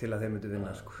gert til að þeir myndu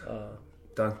vinna sko.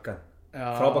 Duncan,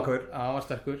 frábækur hann var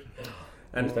sterkur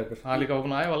hann er líka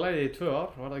búinn að æfa lagið í 2 ár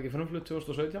var það ekki frumflutt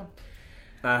 2017?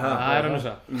 Það er hann þess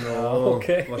að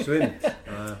var svind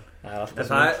en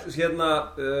það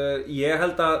er ég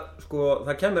held að sko,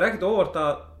 það kemur ekkert óvart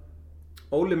að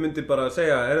Óli myndi bara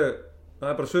segja það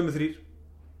er bara sömu 3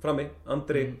 frammi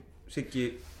Andri, Siggi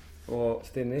og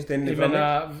Stinni ég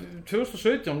meina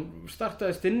 2017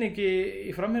 startaði Stinni ekki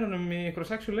í framherjunum í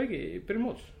einhverja 6 leiki í byrjun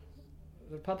móts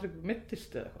Patrik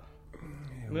mittist eða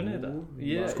eitthvað munið þetta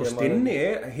sko Stinni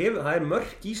það er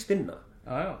mörk í Stinna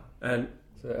en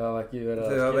þau hafa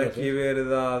ekki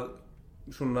verið að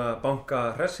svona banka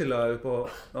hressilega upp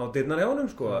á dyrnar hjá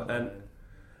honum sko en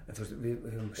þú veist við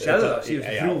höfum séð það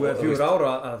síðustu 3-4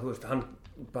 ára að þú veist hann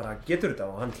bara getur þetta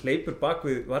og hann hleypur bak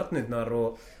við varnirnar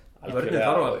og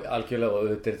algjörlega og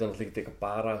þetta er náttúrulega ekki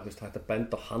bara þú veist hægt að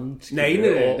benda á hans nei,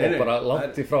 og bara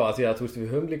langt í frá að því að þú veist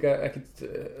við höfum líka ekkert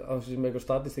á þessu sem eitthvað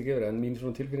statistik yfir en mín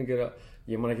svona tilfinning er að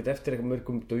ég man ekkert eftir eitthvað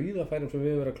mörgum dauðafærum sem við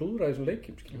höfum verið að klúðra í þessum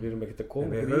leikjum við höfum ekkert að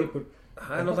koma ykkur í ykkur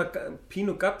það er náttúrulega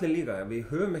pínu gallin líka við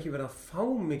höfum ekki verið að fá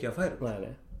mikið að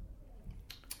færum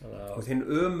og þinn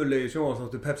ömulegi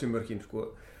sjónvarpsþáttur Pepsi-mörkin sko,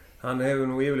 hann hefur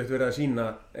nú yfirleitt verið að sína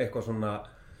eitthvað svona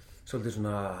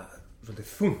svolítið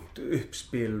þungt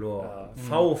uppspil og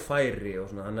fáfæri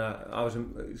og svona, þannig að af þessum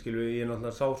skilur ég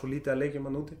náttúrulega sá svo lítið að leikjum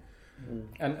hann úti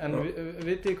En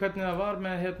vitið hvernig það var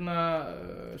með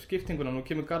skiptinguna, nú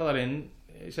kemur Garðar inn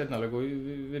í seinna leik og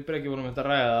við Breki vorum að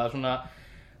ræða það svona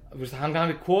hann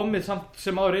hafi komið samt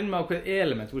sem áður inn með ákveð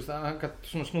element hann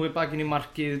gæti snúið bakinn í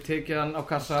markið tekið hann á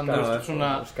kassan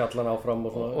skallan áfram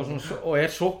og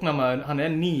er sóknarmaður, hann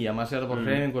er nýja maður sér það bara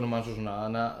hreyfingunum hans og svona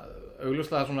þannig að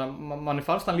augljóslega manni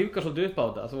fannst hann líka svolítið upp á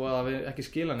þetta þó að við ekki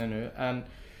skila hann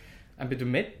en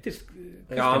byrju meiddist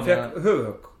já, hann fekk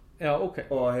höfuðhögg Já, ok.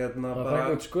 Og hérna bara... Það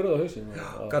fæk út skurð á hausinn.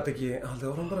 Gat ekki haldið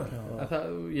áfram bara.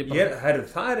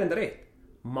 Það er enda reitt.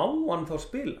 Má hann þá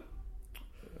spila?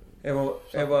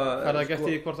 Það ekki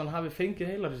eftir hvort hann hafi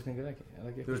fengið heilarhristing eða ekki.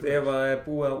 Þú veist, ef það er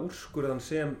búið að úrskurðan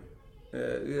sem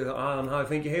að hann hafi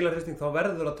fengið heilarhristing þá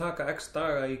verður að taka x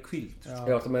daga í hvíld.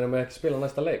 Já, það meina með ekki spila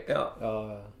næsta leik. Já.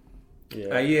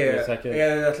 Ég ætla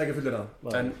ekki að fullera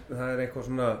það. En það er eitthvað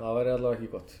svona... Það væri allavega ekki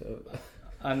gott.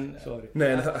 Nei,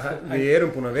 en við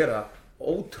erum búin að vera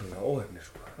ótrúlega óhefnir,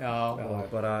 sko.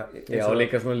 Já,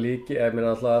 líka svona líki, ég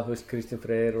meina alltaf, þú veist, Kristján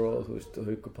Freyr og þú veist,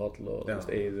 Haukur Páll og þú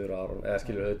veist, Eiður, Aron, eða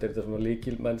skilur, þetta svona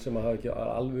líkilmenn sem hafa ekki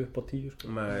alveg upp á 10, sko.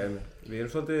 Nei, við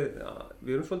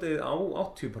erum svolítið á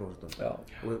 80%. Já.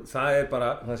 Og það er bara...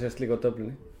 Það sést líka á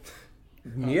döflunni.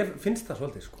 Mér finnst það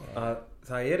svolítið, sko, að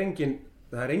það er engin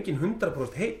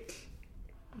 100% heill.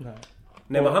 Nei.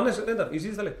 Nema Hannes reyndar í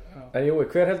síðasta leik. En Jói,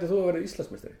 hver heldur þú að vera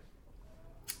Íslandsmeistari?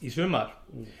 Í sumar?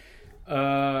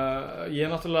 Ég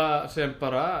náttúrulega sem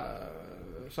bara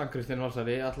Kristinn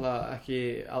Valsari ætla ekki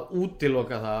að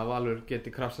útiloka það að Valur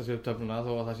geti krafsað sig upp töfluna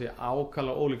þó að það sé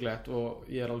ákala ólíklegt og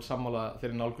ég er alveg sammála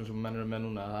þeirri nálgun sem menn eru með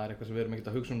núna, það er eitthvað sem við erum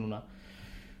ekkert að hugsa núna.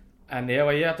 En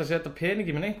ef ég ætti að setja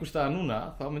peningi minn einhver staðar núna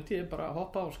þá myndi ég bara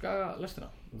hoppa og skaga lestina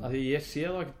af því ég sé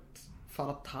þá ekkert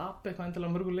fara að tapa eitthvað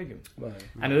endilega mörgum leikjum.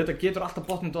 En auðvitað getur alltaf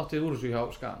botninn dottið úr þessu hjá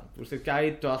Skaganum. Þú veist, þeir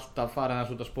gætu alltaf farið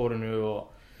aðeins út af spórinu og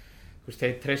þú veist,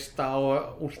 þeir treysta á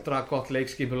ultra gott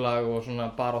leikskipulag og svona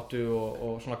baráttu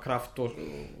og svona kraft og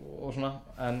svona.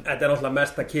 En þetta er náttúrulega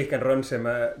mesta kick and run sem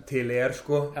til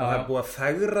sko. Og það er búið að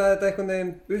fegra þetta einhvern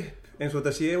veginn upp eins og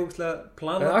þetta sé ógeðslega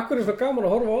planað. En akkur er svo gaman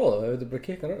að horfa á það, ef þetta er bara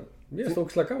kick and run. Mér finnst það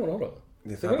ógeðslega gaman að horfa á það.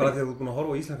 Það er bara því að þú er búin að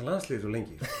horfa á íslenska landsliði svo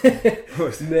lengi.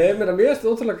 Nei, mér finnst það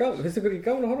ótrúlega gaman. Finnst ykkur ekki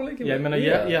gaman að horfa á leikinn? Ég meina,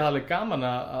 ég hafði alveg gaman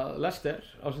að Leicester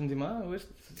á sín tíma, þú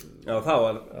veist. Já, það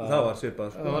var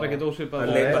svipað, sko. Það var ekkert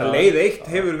ósvipað. Bara leið eitt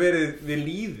hefur verið við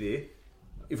líði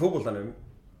í fótboltanum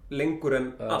lengur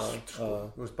en allt, sko.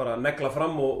 Þú veist, bara negla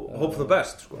fram og hope for the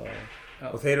best, sko.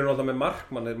 Og þeir eru náttúrulega með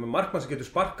markmann sem getur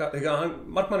sparkað,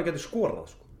 markmann getur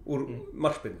skorað, sko, úr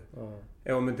markspyrnu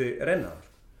ef hann myndi reyna það.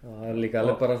 Það er líka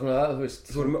alveg bara svona, þú veist.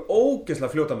 Þú erum með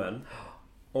ógeðslega fljóta menn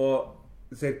og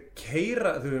þeir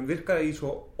virka í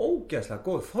svo ógeðslega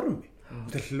góðu formi.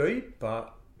 Þeir hlaupa,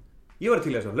 ég var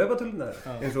til þess að hlaupatöluna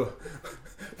eins og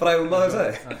frægum maður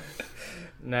sagði.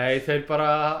 Nei, þeir bara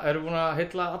eru búin að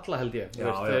heilla alla held ég.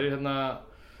 Þeir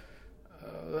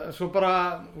svo bara,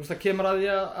 þú veist, það kemur að því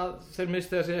að þeir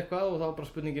misti þessi eitthvað og þá bara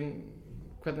spurningin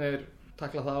hvernig þeir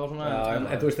takla það og svona.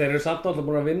 En þú veist, þeir eru samt alltaf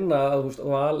búin að vinna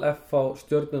Val, FH,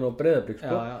 Stjörnun og Breiðablik,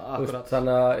 sko. Já, akkurat.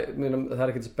 Þannig að það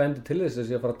er ekkert spennandi til þess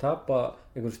að fara að tapa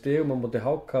einhverjum stigum á móti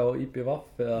HK og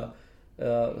IBVF eða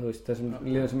þú veist, þessum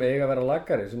liðum sem eiga að vera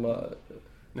lagari sem að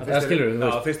eða skilur, þú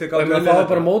veist, og það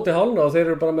var bara móti hálna og þeir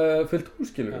eru bara með fullt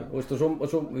hús, skilur, og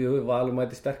svo Valur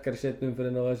mæti sterkari setnum fyrir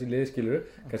en á þessi lið, skilur,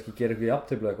 kannski gera eitthvað í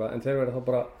aftöflu eitthvað, en þeir verða þá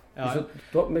bara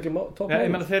miklu topp.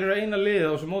 Ég meina, þeir eru eina liðið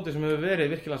á þessu móti sem hefur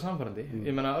verið virkilega samfærandi.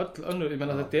 Ég meina,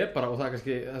 þetta er bara, og það er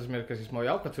kannski, það sem er kannski smá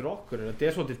jákvæmt fyrir okkur, þetta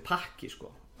er svolítið pakki, sko.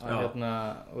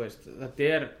 Þú veist, þetta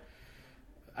er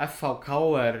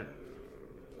FH-KR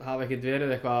hafa ekkert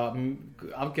verið eitthvað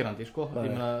afgerandi, sko.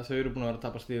 Ég meina, þau eru búin að vera að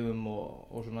tapa stigum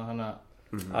og svona hana.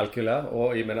 Algjörlega,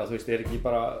 og ég meina, þú veist, er ekki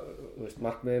bara, þú veist,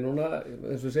 markmiði núna,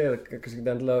 eins og segir, kannski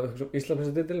ekki endilega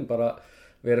Íslandsmeistaratitilinn, bara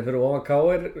vera fyrir ofan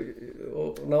KR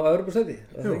og ná Evrópusæti.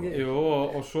 Jú,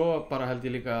 og svo bara held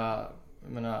ég líka,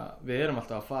 ég meina, við erum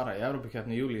alltaf að fara í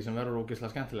Evrópukeppni í júlí sem verður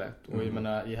ógeðslega skemmtilegt og ég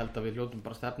meina, ég held að við hljótum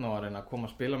bara stefna á að reyna að koma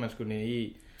spilamennskunni í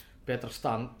betra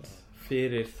stand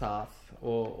fyrir það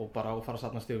og bara að fara að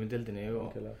safna stigum í deildinni.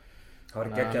 Það var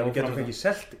ekki að við getum fengið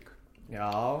Celtic. Já,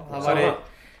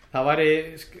 það væri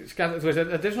skemmt, þú veist,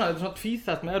 þetta er svona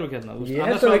tvíþætt með Evrópukeppna. Ég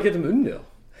held að við getum unnið á.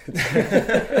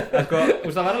 Sko,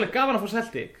 það var alveg gaman að fá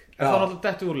Celtic en þá náttúrulega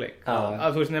dettu úr leik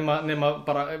að þú veist, nema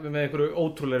bara með einhverju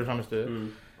ótrúlegri frammistöðu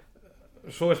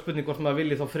svo er spurning hvort maður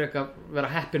vilji þá freka vera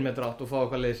heppinn með drátt og fá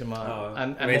eitthvað leið sem að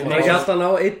en maður ekki alltaf ná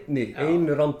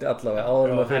einu randi allavega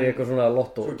áður maður fyrir eitthvað svona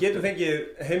lottó. Svo getur fengið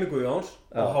Heimi Guðjóns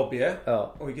á HB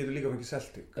og við getum líka fengið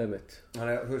Celtic.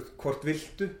 Þannig að þú veist, hvort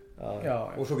viltu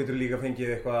og svo getur líka fengið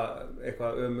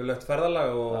eitthvað ömurlegt ferðalag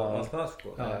og allt það, sko.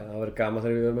 Það verður gaman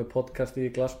þegar við verðum með podcast í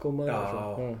Glasgow maður. Já,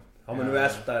 þá munum við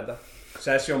elta þetta.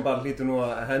 Session bara hlýtur nú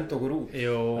að henda okkur út.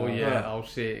 Jú,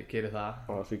 Ási gerir það.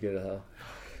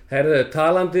 Herðu,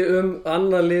 talandi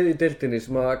annan lið í deildinni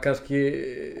sem að kannski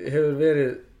hefur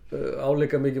verið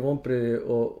álíka mikið vonbrigði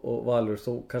og Valur,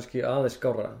 þó kannski aðeins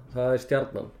skárra. Það er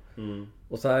Stjarnan.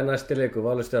 Og það er næsti leikur,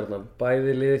 Valur Stjarnan.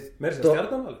 Bæði lið Meira sem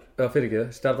Stjarnan Valur? Já, fyrirgeðu,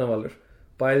 Stjarnan Valur.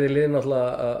 Bæði lið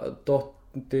náttúrulega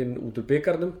dottinn út úr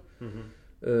bikarnum.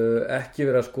 ekki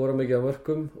verið að skora mikið á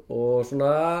mörkum og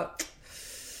svona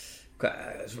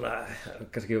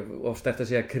kannski ofstætt að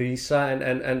segja krísa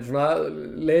en svona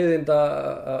leiðinda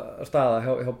staða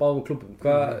hjá báðum klúbbum.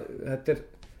 Þetta er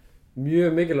mjög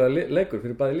mikilvæg leikur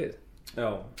fyrir bæði lið. Já,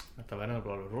 þetta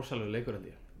verður alveg rosalega leikur held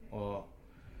ég og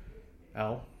já,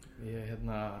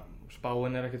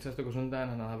 spáin ekkert sérstöku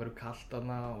sundaginn þannig að það verður kalt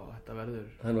þarna og þetta verður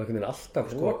það er nú einhvern veginn alltaf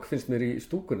rók finnst mér í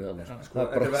stúkunni þannig það er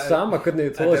bara sama hvernig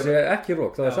þó það sé ekki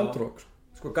rók, það er samt rók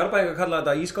sko Garðbæingar kalla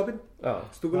þetta ískápinn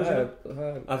stúkunni sinni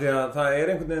af því að það er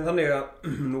einhvern veginn þannig að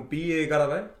nú bý ég í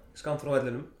Garðabæ skammt frá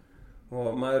vellinum og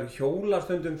maður hjólar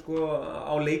stundum sko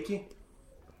á leiki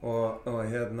og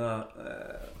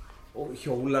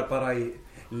hjólar bara í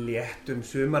léttum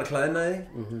sumarklæðnaði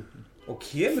og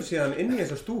kemur síðan inn í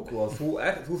þessa stúku og þú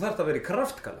þarft að vera í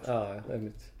kraftkallar.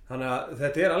 Þannig að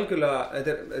þetta er algjörlega,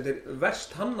 þetta er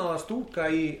verst hannaða stúka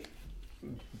í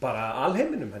bara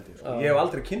alheiminum held ég. Sko. Ég hef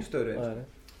aldrei kynnst öðru eins.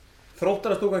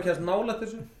 Þróttarastúkan kemst nálægt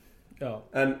þessu,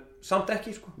 en samt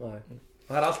ekki sko.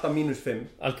 Það er alltaf -5.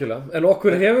 Algjörlega, en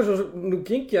okkur hefur svo, nú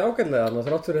gengið ágætlega þarna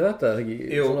þrátt fyrir þetta, eða ekki?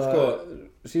 Jú, sko.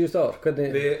 Síðustu ár, hvernig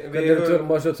eru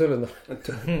tölunar?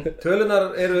 Tölunar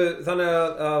eru þannig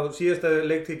að síðasta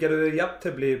leiktíð gerðu við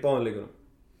jafntefli í báðanleikunum.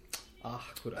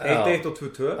 Akkurat. 1-1 og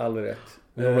 2-2. Alveg rétt.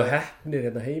 Við erum hefnir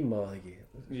hérna heima, var það ekki?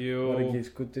 Jú. Var ekki,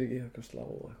 skuttir ekki eitthvað slá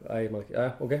og eitthvað. Æ, maður ekki.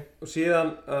 Ok. Og síðan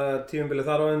tímabilið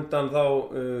þar á undan þá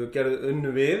gerðu unnu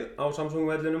við á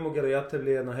Samsung-vellinum og gerðu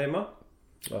jafntefli hérna heima.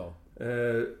 Já.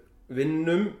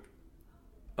 Vinnum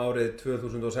árið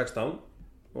 2016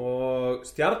 og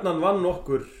Stjarnan vann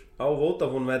okkur á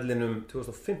Vodafone-vellinum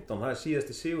 2015, það er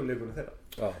síðasti sigurleikurinn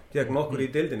þeirra gegn okkur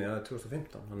í deildinni, það er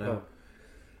 2015 þannig að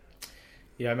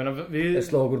ég meina við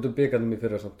slá okkur út úr bikarnum í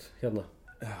fyrra samt, hérna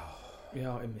já,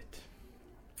 einmitt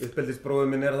uppeldisbróður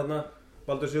minn er þarna,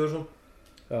 Baldur Sigurðsson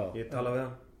ég tala við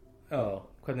hann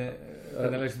hvernig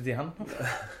leggst þetta í hann?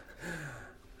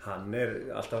 Hann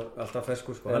er alltaf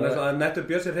ferskur sko. Hann er nettur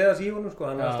Björsir Heiðars í honum sko.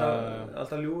 Hann er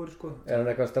alltaf ljúfur sko. Er hann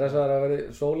eitthvað stressaður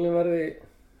að sólin verði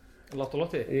látt og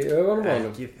lotti í augunum á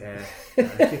honum? Ekki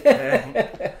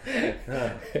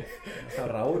það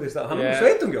ráðist að hann er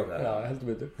sveitungi okkar. Já, heldur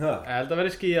betur. Ég held að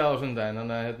verði skýja á sundaginn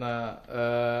þannig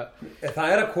að það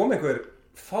er að koma einhver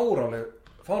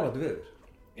fáránlegt viður.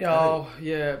 Já,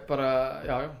 ég bara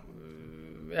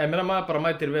ég meina maður bara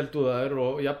mætir vel dúðaður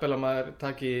og jafnvel að maður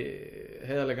taki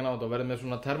heiðarleikan á þetta og verði með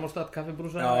svona termostat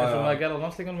kaffibrúsa eins og maður gerði á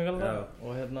landsleikunum í Galda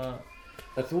og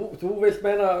En þú vilt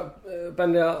meina,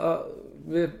 Benni, að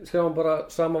við skjáum bara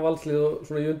sama valslið og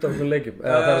svona í undanfjörnum leikjum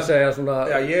eða það er að segja svona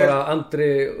bara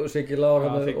Andri og Siggi Lár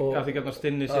að því gætna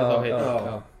stinni sér þá heit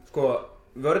Sko,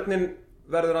 vörnin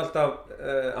verður alltaf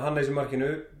Hannes í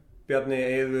markinu Bjarni,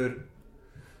 Eiður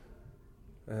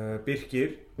Birkir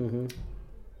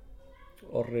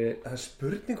Orri Það er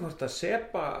spurning hvort að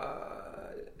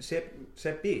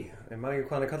Seppi ég man ekki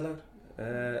hvað hann er kallaður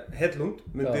Hedlund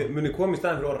muni koma í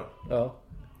staðinn fyrir Orra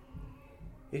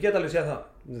ég get alveg séð það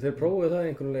Þeir prófuðu það í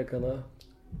einhvern leik hana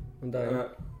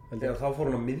Já, þá fór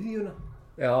hann á miðjuna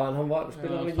Já, en hann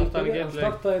spilaði hann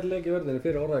startaði leik í verðinni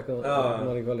fyrir Orra eitthvað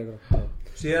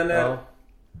Síðan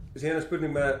er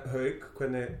spurning með Hauk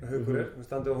hvernig Haukur er, við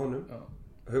standum á honum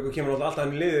Haukur kemur alltaf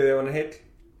hann í liðið ef hann er heill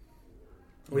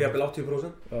og jafnvel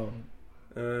 80%.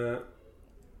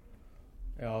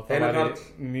 Já, það væri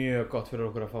mjög gott fyrir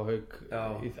okkur að fá Hauk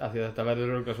af því að þetta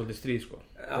verður örugglega svolítið stríð sko.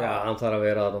 Já, hann þarf að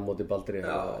vera þarna á móti Baldri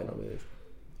einan við sko.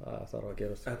 Það þarf að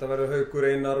gerast. Þetta verður Haukur,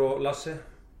 Einar og Lasse.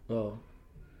 Já.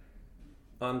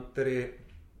 Andri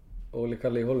Óli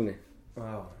Kalli í hólunni.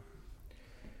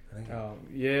 Já,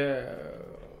 ég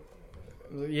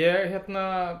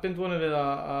bind vonið við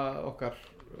að okkar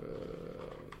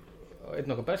einn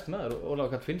okkar besti maður,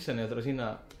 Ólafur Karl Finnsenni þetta er að sína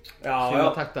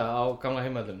takta á gamla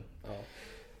heimavöllunum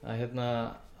að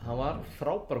hann var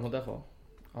frábær mot FH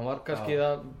hann var kannski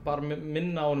að bara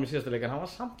minna á honum í síðasta leik en hann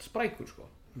var samt sprækur sko.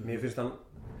 Mér finnst hann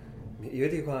ég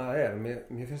veit ekki hvað það er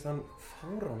mér finnst hann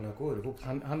fáránlega góður í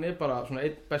fótbolta hann er bara svona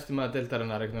einn besti maður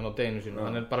deildarinnar einhvern veginn á deginu sínu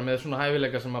hann er bara með svona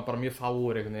hæfileika sem bara mjög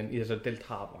fáur einhvern veginn í þessari deild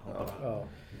hafa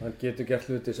hann getur gert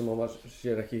hluti sem hann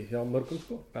sér ekki hjá mörgum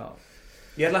sko.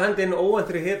 Ég ætla að henda inn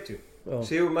óvæntri hetju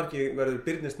Sigurmarki verður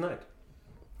Birnir Snær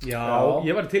Já,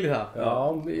 ég var til í það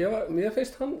mér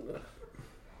finnst hann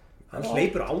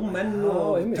hleypur á menn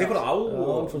og tekur á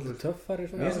og svolítið töffari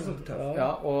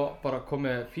og bara kom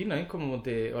með fína innkomum var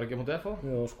ekki á móti FH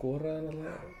og skoraði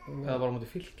eða var á móti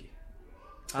Fylki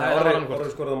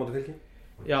Orri skoraði á móti Fylki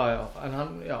já, en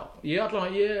hann ég hef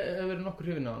verið nokkur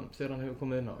hrifinn á hann þegar hann hefur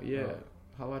komið inn á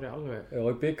það væri alveg og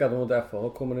í byggarnum móti FH þá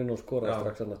kom hann inn og skoraði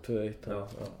strax 2-1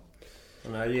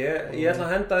 Þannig að ég ætla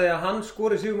að henda því að hann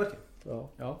skori Sigurmarki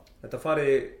Já. Þetta fari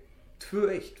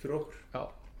 2-1 fyrir okkur. Já,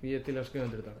 ég til að skrifa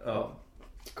undir þetta. Já.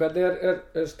 Hvernig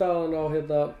er staðan á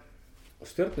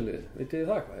Stjörnuliðið? Vitið þið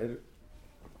það hvað?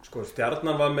 Sko,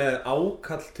 Stjarnan var með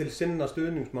ákall til sinna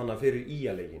stuðningsmanna fyrir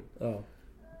ÍA-leikinn. Já.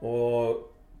 Og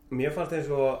mér fannst eins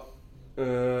og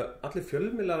allir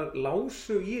fjölmiðlar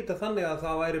lásu í þetta þannig að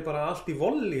það væri bara allt í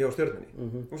volli hjá Stjörnunni.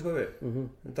 Sko við.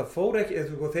 Þetta fór ekki,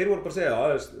 þeir voru bara að segja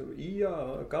ÍA,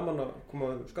 gaman að koma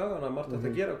Skagana, margt að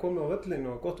gera, komið á völlin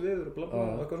og gott veður og bla bla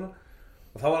og eitthvað svona.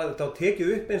 Og þá var þetta tekið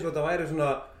upp eins og þetta væri svona,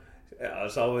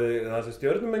 sáu það sem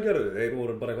Stjörnumenn gerðu, þeir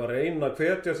voru bara eitthvað að reyna að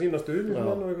hvetja sína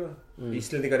stuðningsmann og eitthvað.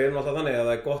 Íslendingar eru alltaf þannig að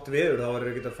það er gott veður, þá er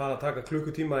ekki að fara að taka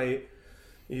klukkutíma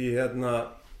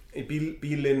í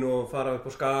bílinn og fara upp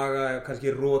á Skaga, kannski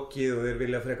rokið og þeir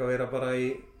vilja freka vera bara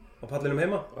á pallinum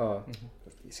heima.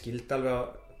 Ég skildi alveg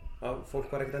að fólk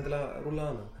var ekkert endilega að rúlla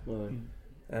þarna.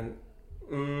 En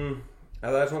ef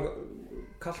það er svona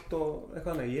kalt og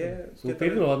eitthvað annað, Þú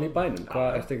býrð nú þarna í bænum, hvað,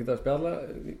 ertu ekkert að spjalla?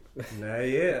 Nei,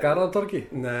 Garðatorgi?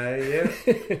 Nei, ég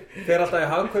fer alltaf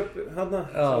í Hagkaup þarna,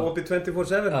 það opið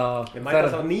 24/7. Ég mæti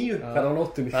alltaf 9. Fer á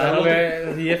nóttunni. Það er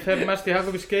alveg, ég fer mest í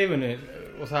Hagkaup í Skeifunni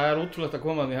og það er ótrúlegt að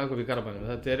koma þarna í Hagkaup í Garðabænum.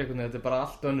 Þetta er bara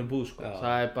allt önnur búð, sko.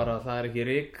 Það er ekki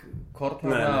ryk,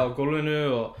 kornana á gólfinu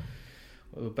og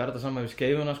þú berð það saman við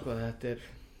Skeifuna, sko.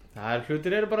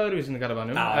 Hlutir eru bara öðruvísin í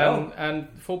Garðabænum, en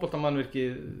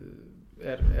fótboltamannvirkið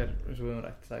er eins og við höfum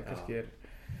rætt. Það kannski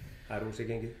það er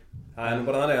rúsíkengið. Það er nú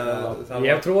bara þannig að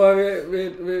ég trú að við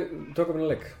tökum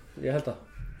hérna leik. Ég held það.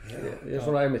 Ég er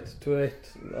svona einmitt, 2-1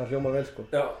 að hljóma vel, sko.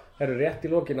 Það eru rétt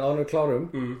í lokin áður en við klárum.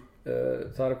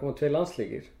 Það er að koma 2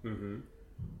 landsleikir.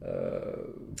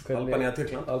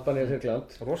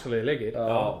 Albanía-Tyrkland. Rosalegi leikir.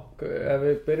 Ef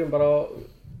við byrjum bara á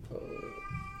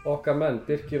okkar menn,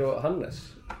 Birkir og Hannes,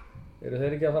 eru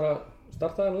þeir ekki að fara að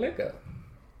starta þennan leika?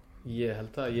 Ég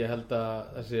held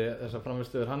að þessar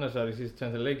frammistöður Hannesar í síðustu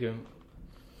 2 leikjum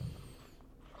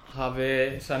hafi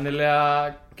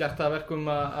sennilega gert það verkum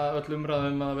að öll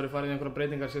umræðum að vera farið í einhverja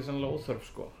breytingar sé sennilega óþörf,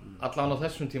 sko. Allan á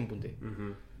þessum tímapunkti.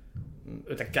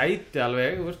 Þetta gæti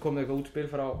alveg, þú veist, komið eitthvað útspil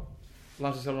frá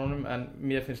landsliðsþjálfarunum, en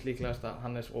mér finnst líklegast að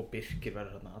Hannes og Birkir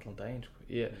verður þarna allan daginn, sko.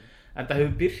 En það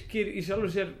hefur Birkir í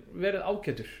sjálfur sér verið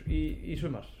ágætur í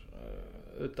sumar.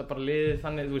 Þetta bara liðið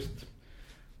þannig, þú veist,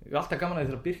 ég er alltaf gaman að því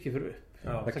þegar Birkir fyrir upp.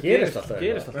 Það gerist alltaf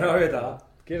eitthvað. Já, ég veit það.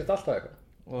 Gerist alltaf eitthvað.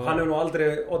 Hann hefur nú aldrei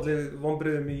ollið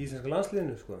vonbrigðum í íslenska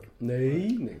landsliðinu, sko.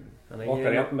 Nei.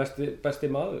 Okkar besti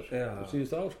maður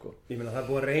síðustu ár, sko. Ég meina, það er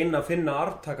búið að reyna að finna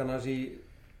arftakan hans í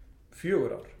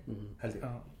 4 ár, held ég.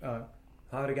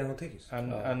 Það er ekki ennþá tekist.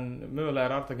 En mögulega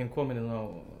er arftakinn komin inn á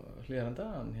Hlíðarenda,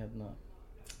 en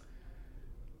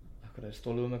hvað er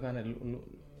stóluðum eitthvað hann?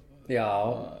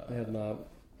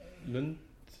 Lund.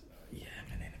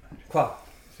 Hvað?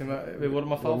 Sem við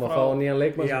vorum að fá frá nýjan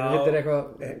leikmann sem heitir eitthvað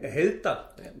Heiðdal?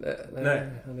 Nei,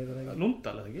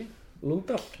 Lundal, eða ekki?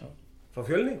 Lundal? Frá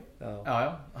Fjölni?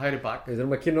 Já, hægri bak. Við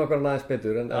þurfum að kynna okkar aðeins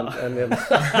betur en við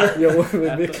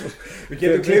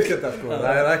getum klippt þetta, sko.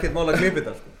 Það er ekkert mál að klippa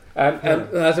þetta, sko. En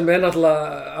það sem er náttúrulega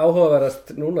áhugaverðast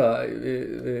núna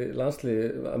við landsliði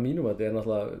að mínum að þetta er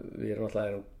náttúrulega, við erum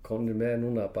náttúrulega komnir með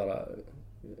núna bara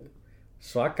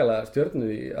svakalega stjörnu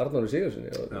í Arnóri Sigurðssoni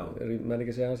og menn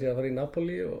ekki að segja hann sé að fara í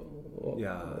Napoli og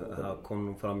Já, það kom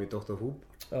nú fram í Dr. Who.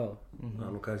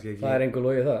 Það er engu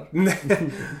logið þar.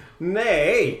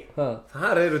 Nei,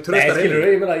 þar eru tröstar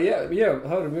heimir. Það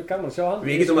verður mjög gaman að sjá hann.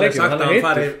 Við getum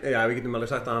alveg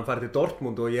sagt að hann fari til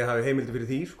Dortmund og ég hafi heimildi fyrir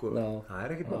því, sko. Það er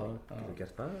ekkert mál. Við getum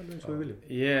gert það eins og við viljum.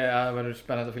 Það verður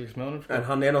spennandi að fylgjast með honum, sko. En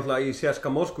hann er náttúrulega í CSKA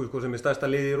Moskvu, sko, sem er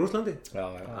stærsta liðið í Rússlandi.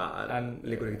 En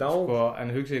liggur ekkert á.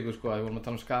 En hugsið ykkur, sko, að við vorum að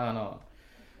tala um Skagan á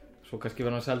svo kannski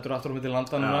verður hann seldur aftur á milli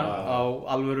landa núna á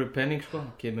alvöru penning, sko.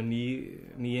 Kemur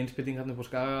ný innspýting hérna upp á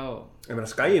Skaga og... Ég meina,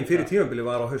 Skaginn fyrir tímabili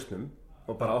var á hausnum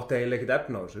og bara átti eiginlega ekkert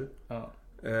efna á þessu.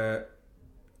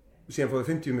 Síðan fóðu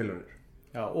 50 milljónir.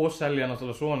 Já, og selja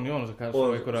náttúrulega svona Jónasakar svo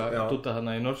einhverja dutta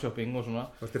þarna í Norrköping og svona.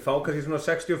 Þú veist, þeir fá kannski svona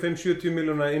 65-70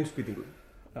 milljóna innspýtingu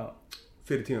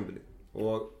fyrir tímabili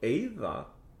og eyða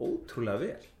ótrúlega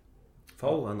vel. Fá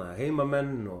hana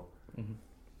heimamenn og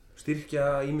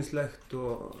styrkja ýmislegt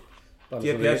og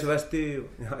GPS vesti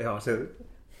já, segðu.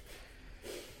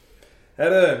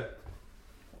 Herðu,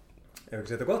 ef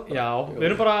ekki setja gott? Já, við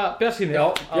erum bara bjartsýnir. Já,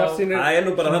 bjartsýnir. Það er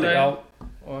nú bara þannig. Já,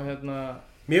 og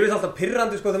mér finnst alltaf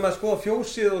pirrandi, sko, þegar maður skoða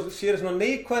fjósið og sér svona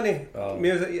neikvæðni.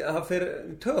 Mér finnst það fer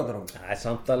töðandar á mig. Það er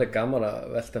samt alveg gaman að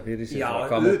velta fyrir sig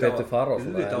hvað maður betur fara og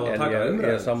svona. En ég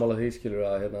er sammála því, skilur,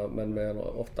 að menn með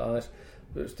ofta aðeins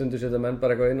stundu setja menn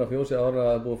bara eitthvað inn á fjósið áður en að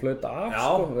það er búið að flauta af,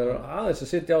 sko. Við erum aðeins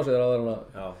að sitja á sig áður en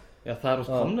að Já, það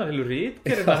komnar heilu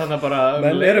rítgerðina þannig bara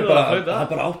menn eru bara, það er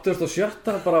bara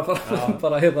 87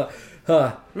 bara hérna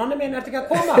Nonni minn, ertu ekki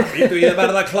að koma? Vítu, ég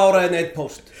verða að klára hérna eitt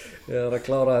post. Ég verða að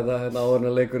klára þetta hérna áður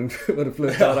en leikurinn verður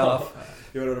fluttar af.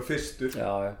 Ég verður að vera fyrstur.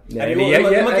 Já. En ég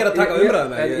maður gera að taka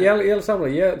umræðina. Ég er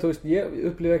samlega, þú veist, ég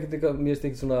upplifi ekkert eitthvað, mér finnst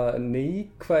ekkert svona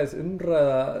neikvæð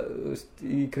umræða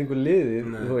í kringu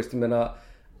liðið, þú veist, ég meina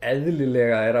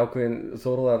eðlilega er ákveðin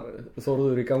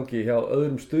þórður í gangi hjá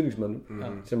öðrum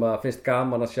stuðningsmönnum sem að finnst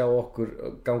gaman að sjá okkur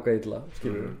ganga illa,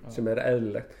 skilur, sem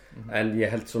eðlilegt en ég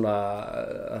held svona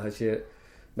að það sé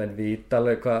menn vita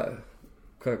alveg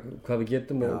hvað við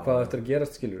getum og hvað eftir að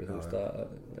gerast, skilur, þú veist að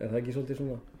er það ekki svolítið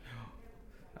svona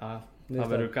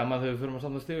það verður gaman þegar við förum að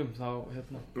samla stigum þá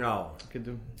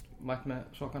getum mætt með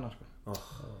sokkana sko.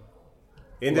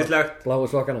 Yndislegt bláu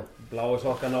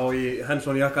sokkana og í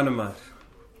Henson jakkanum maður.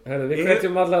 Við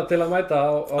hvetjum alla til að mæta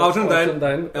á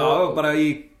sundaginn. Já, bara í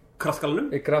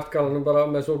kraftgalanum. Í kraftgalanum bara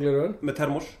með sólgleraugun. Með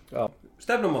termos. Já.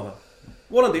 Stefnum á það.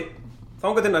 Vonandi.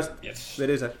 Þangað til næst.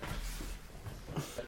 Verið sæl.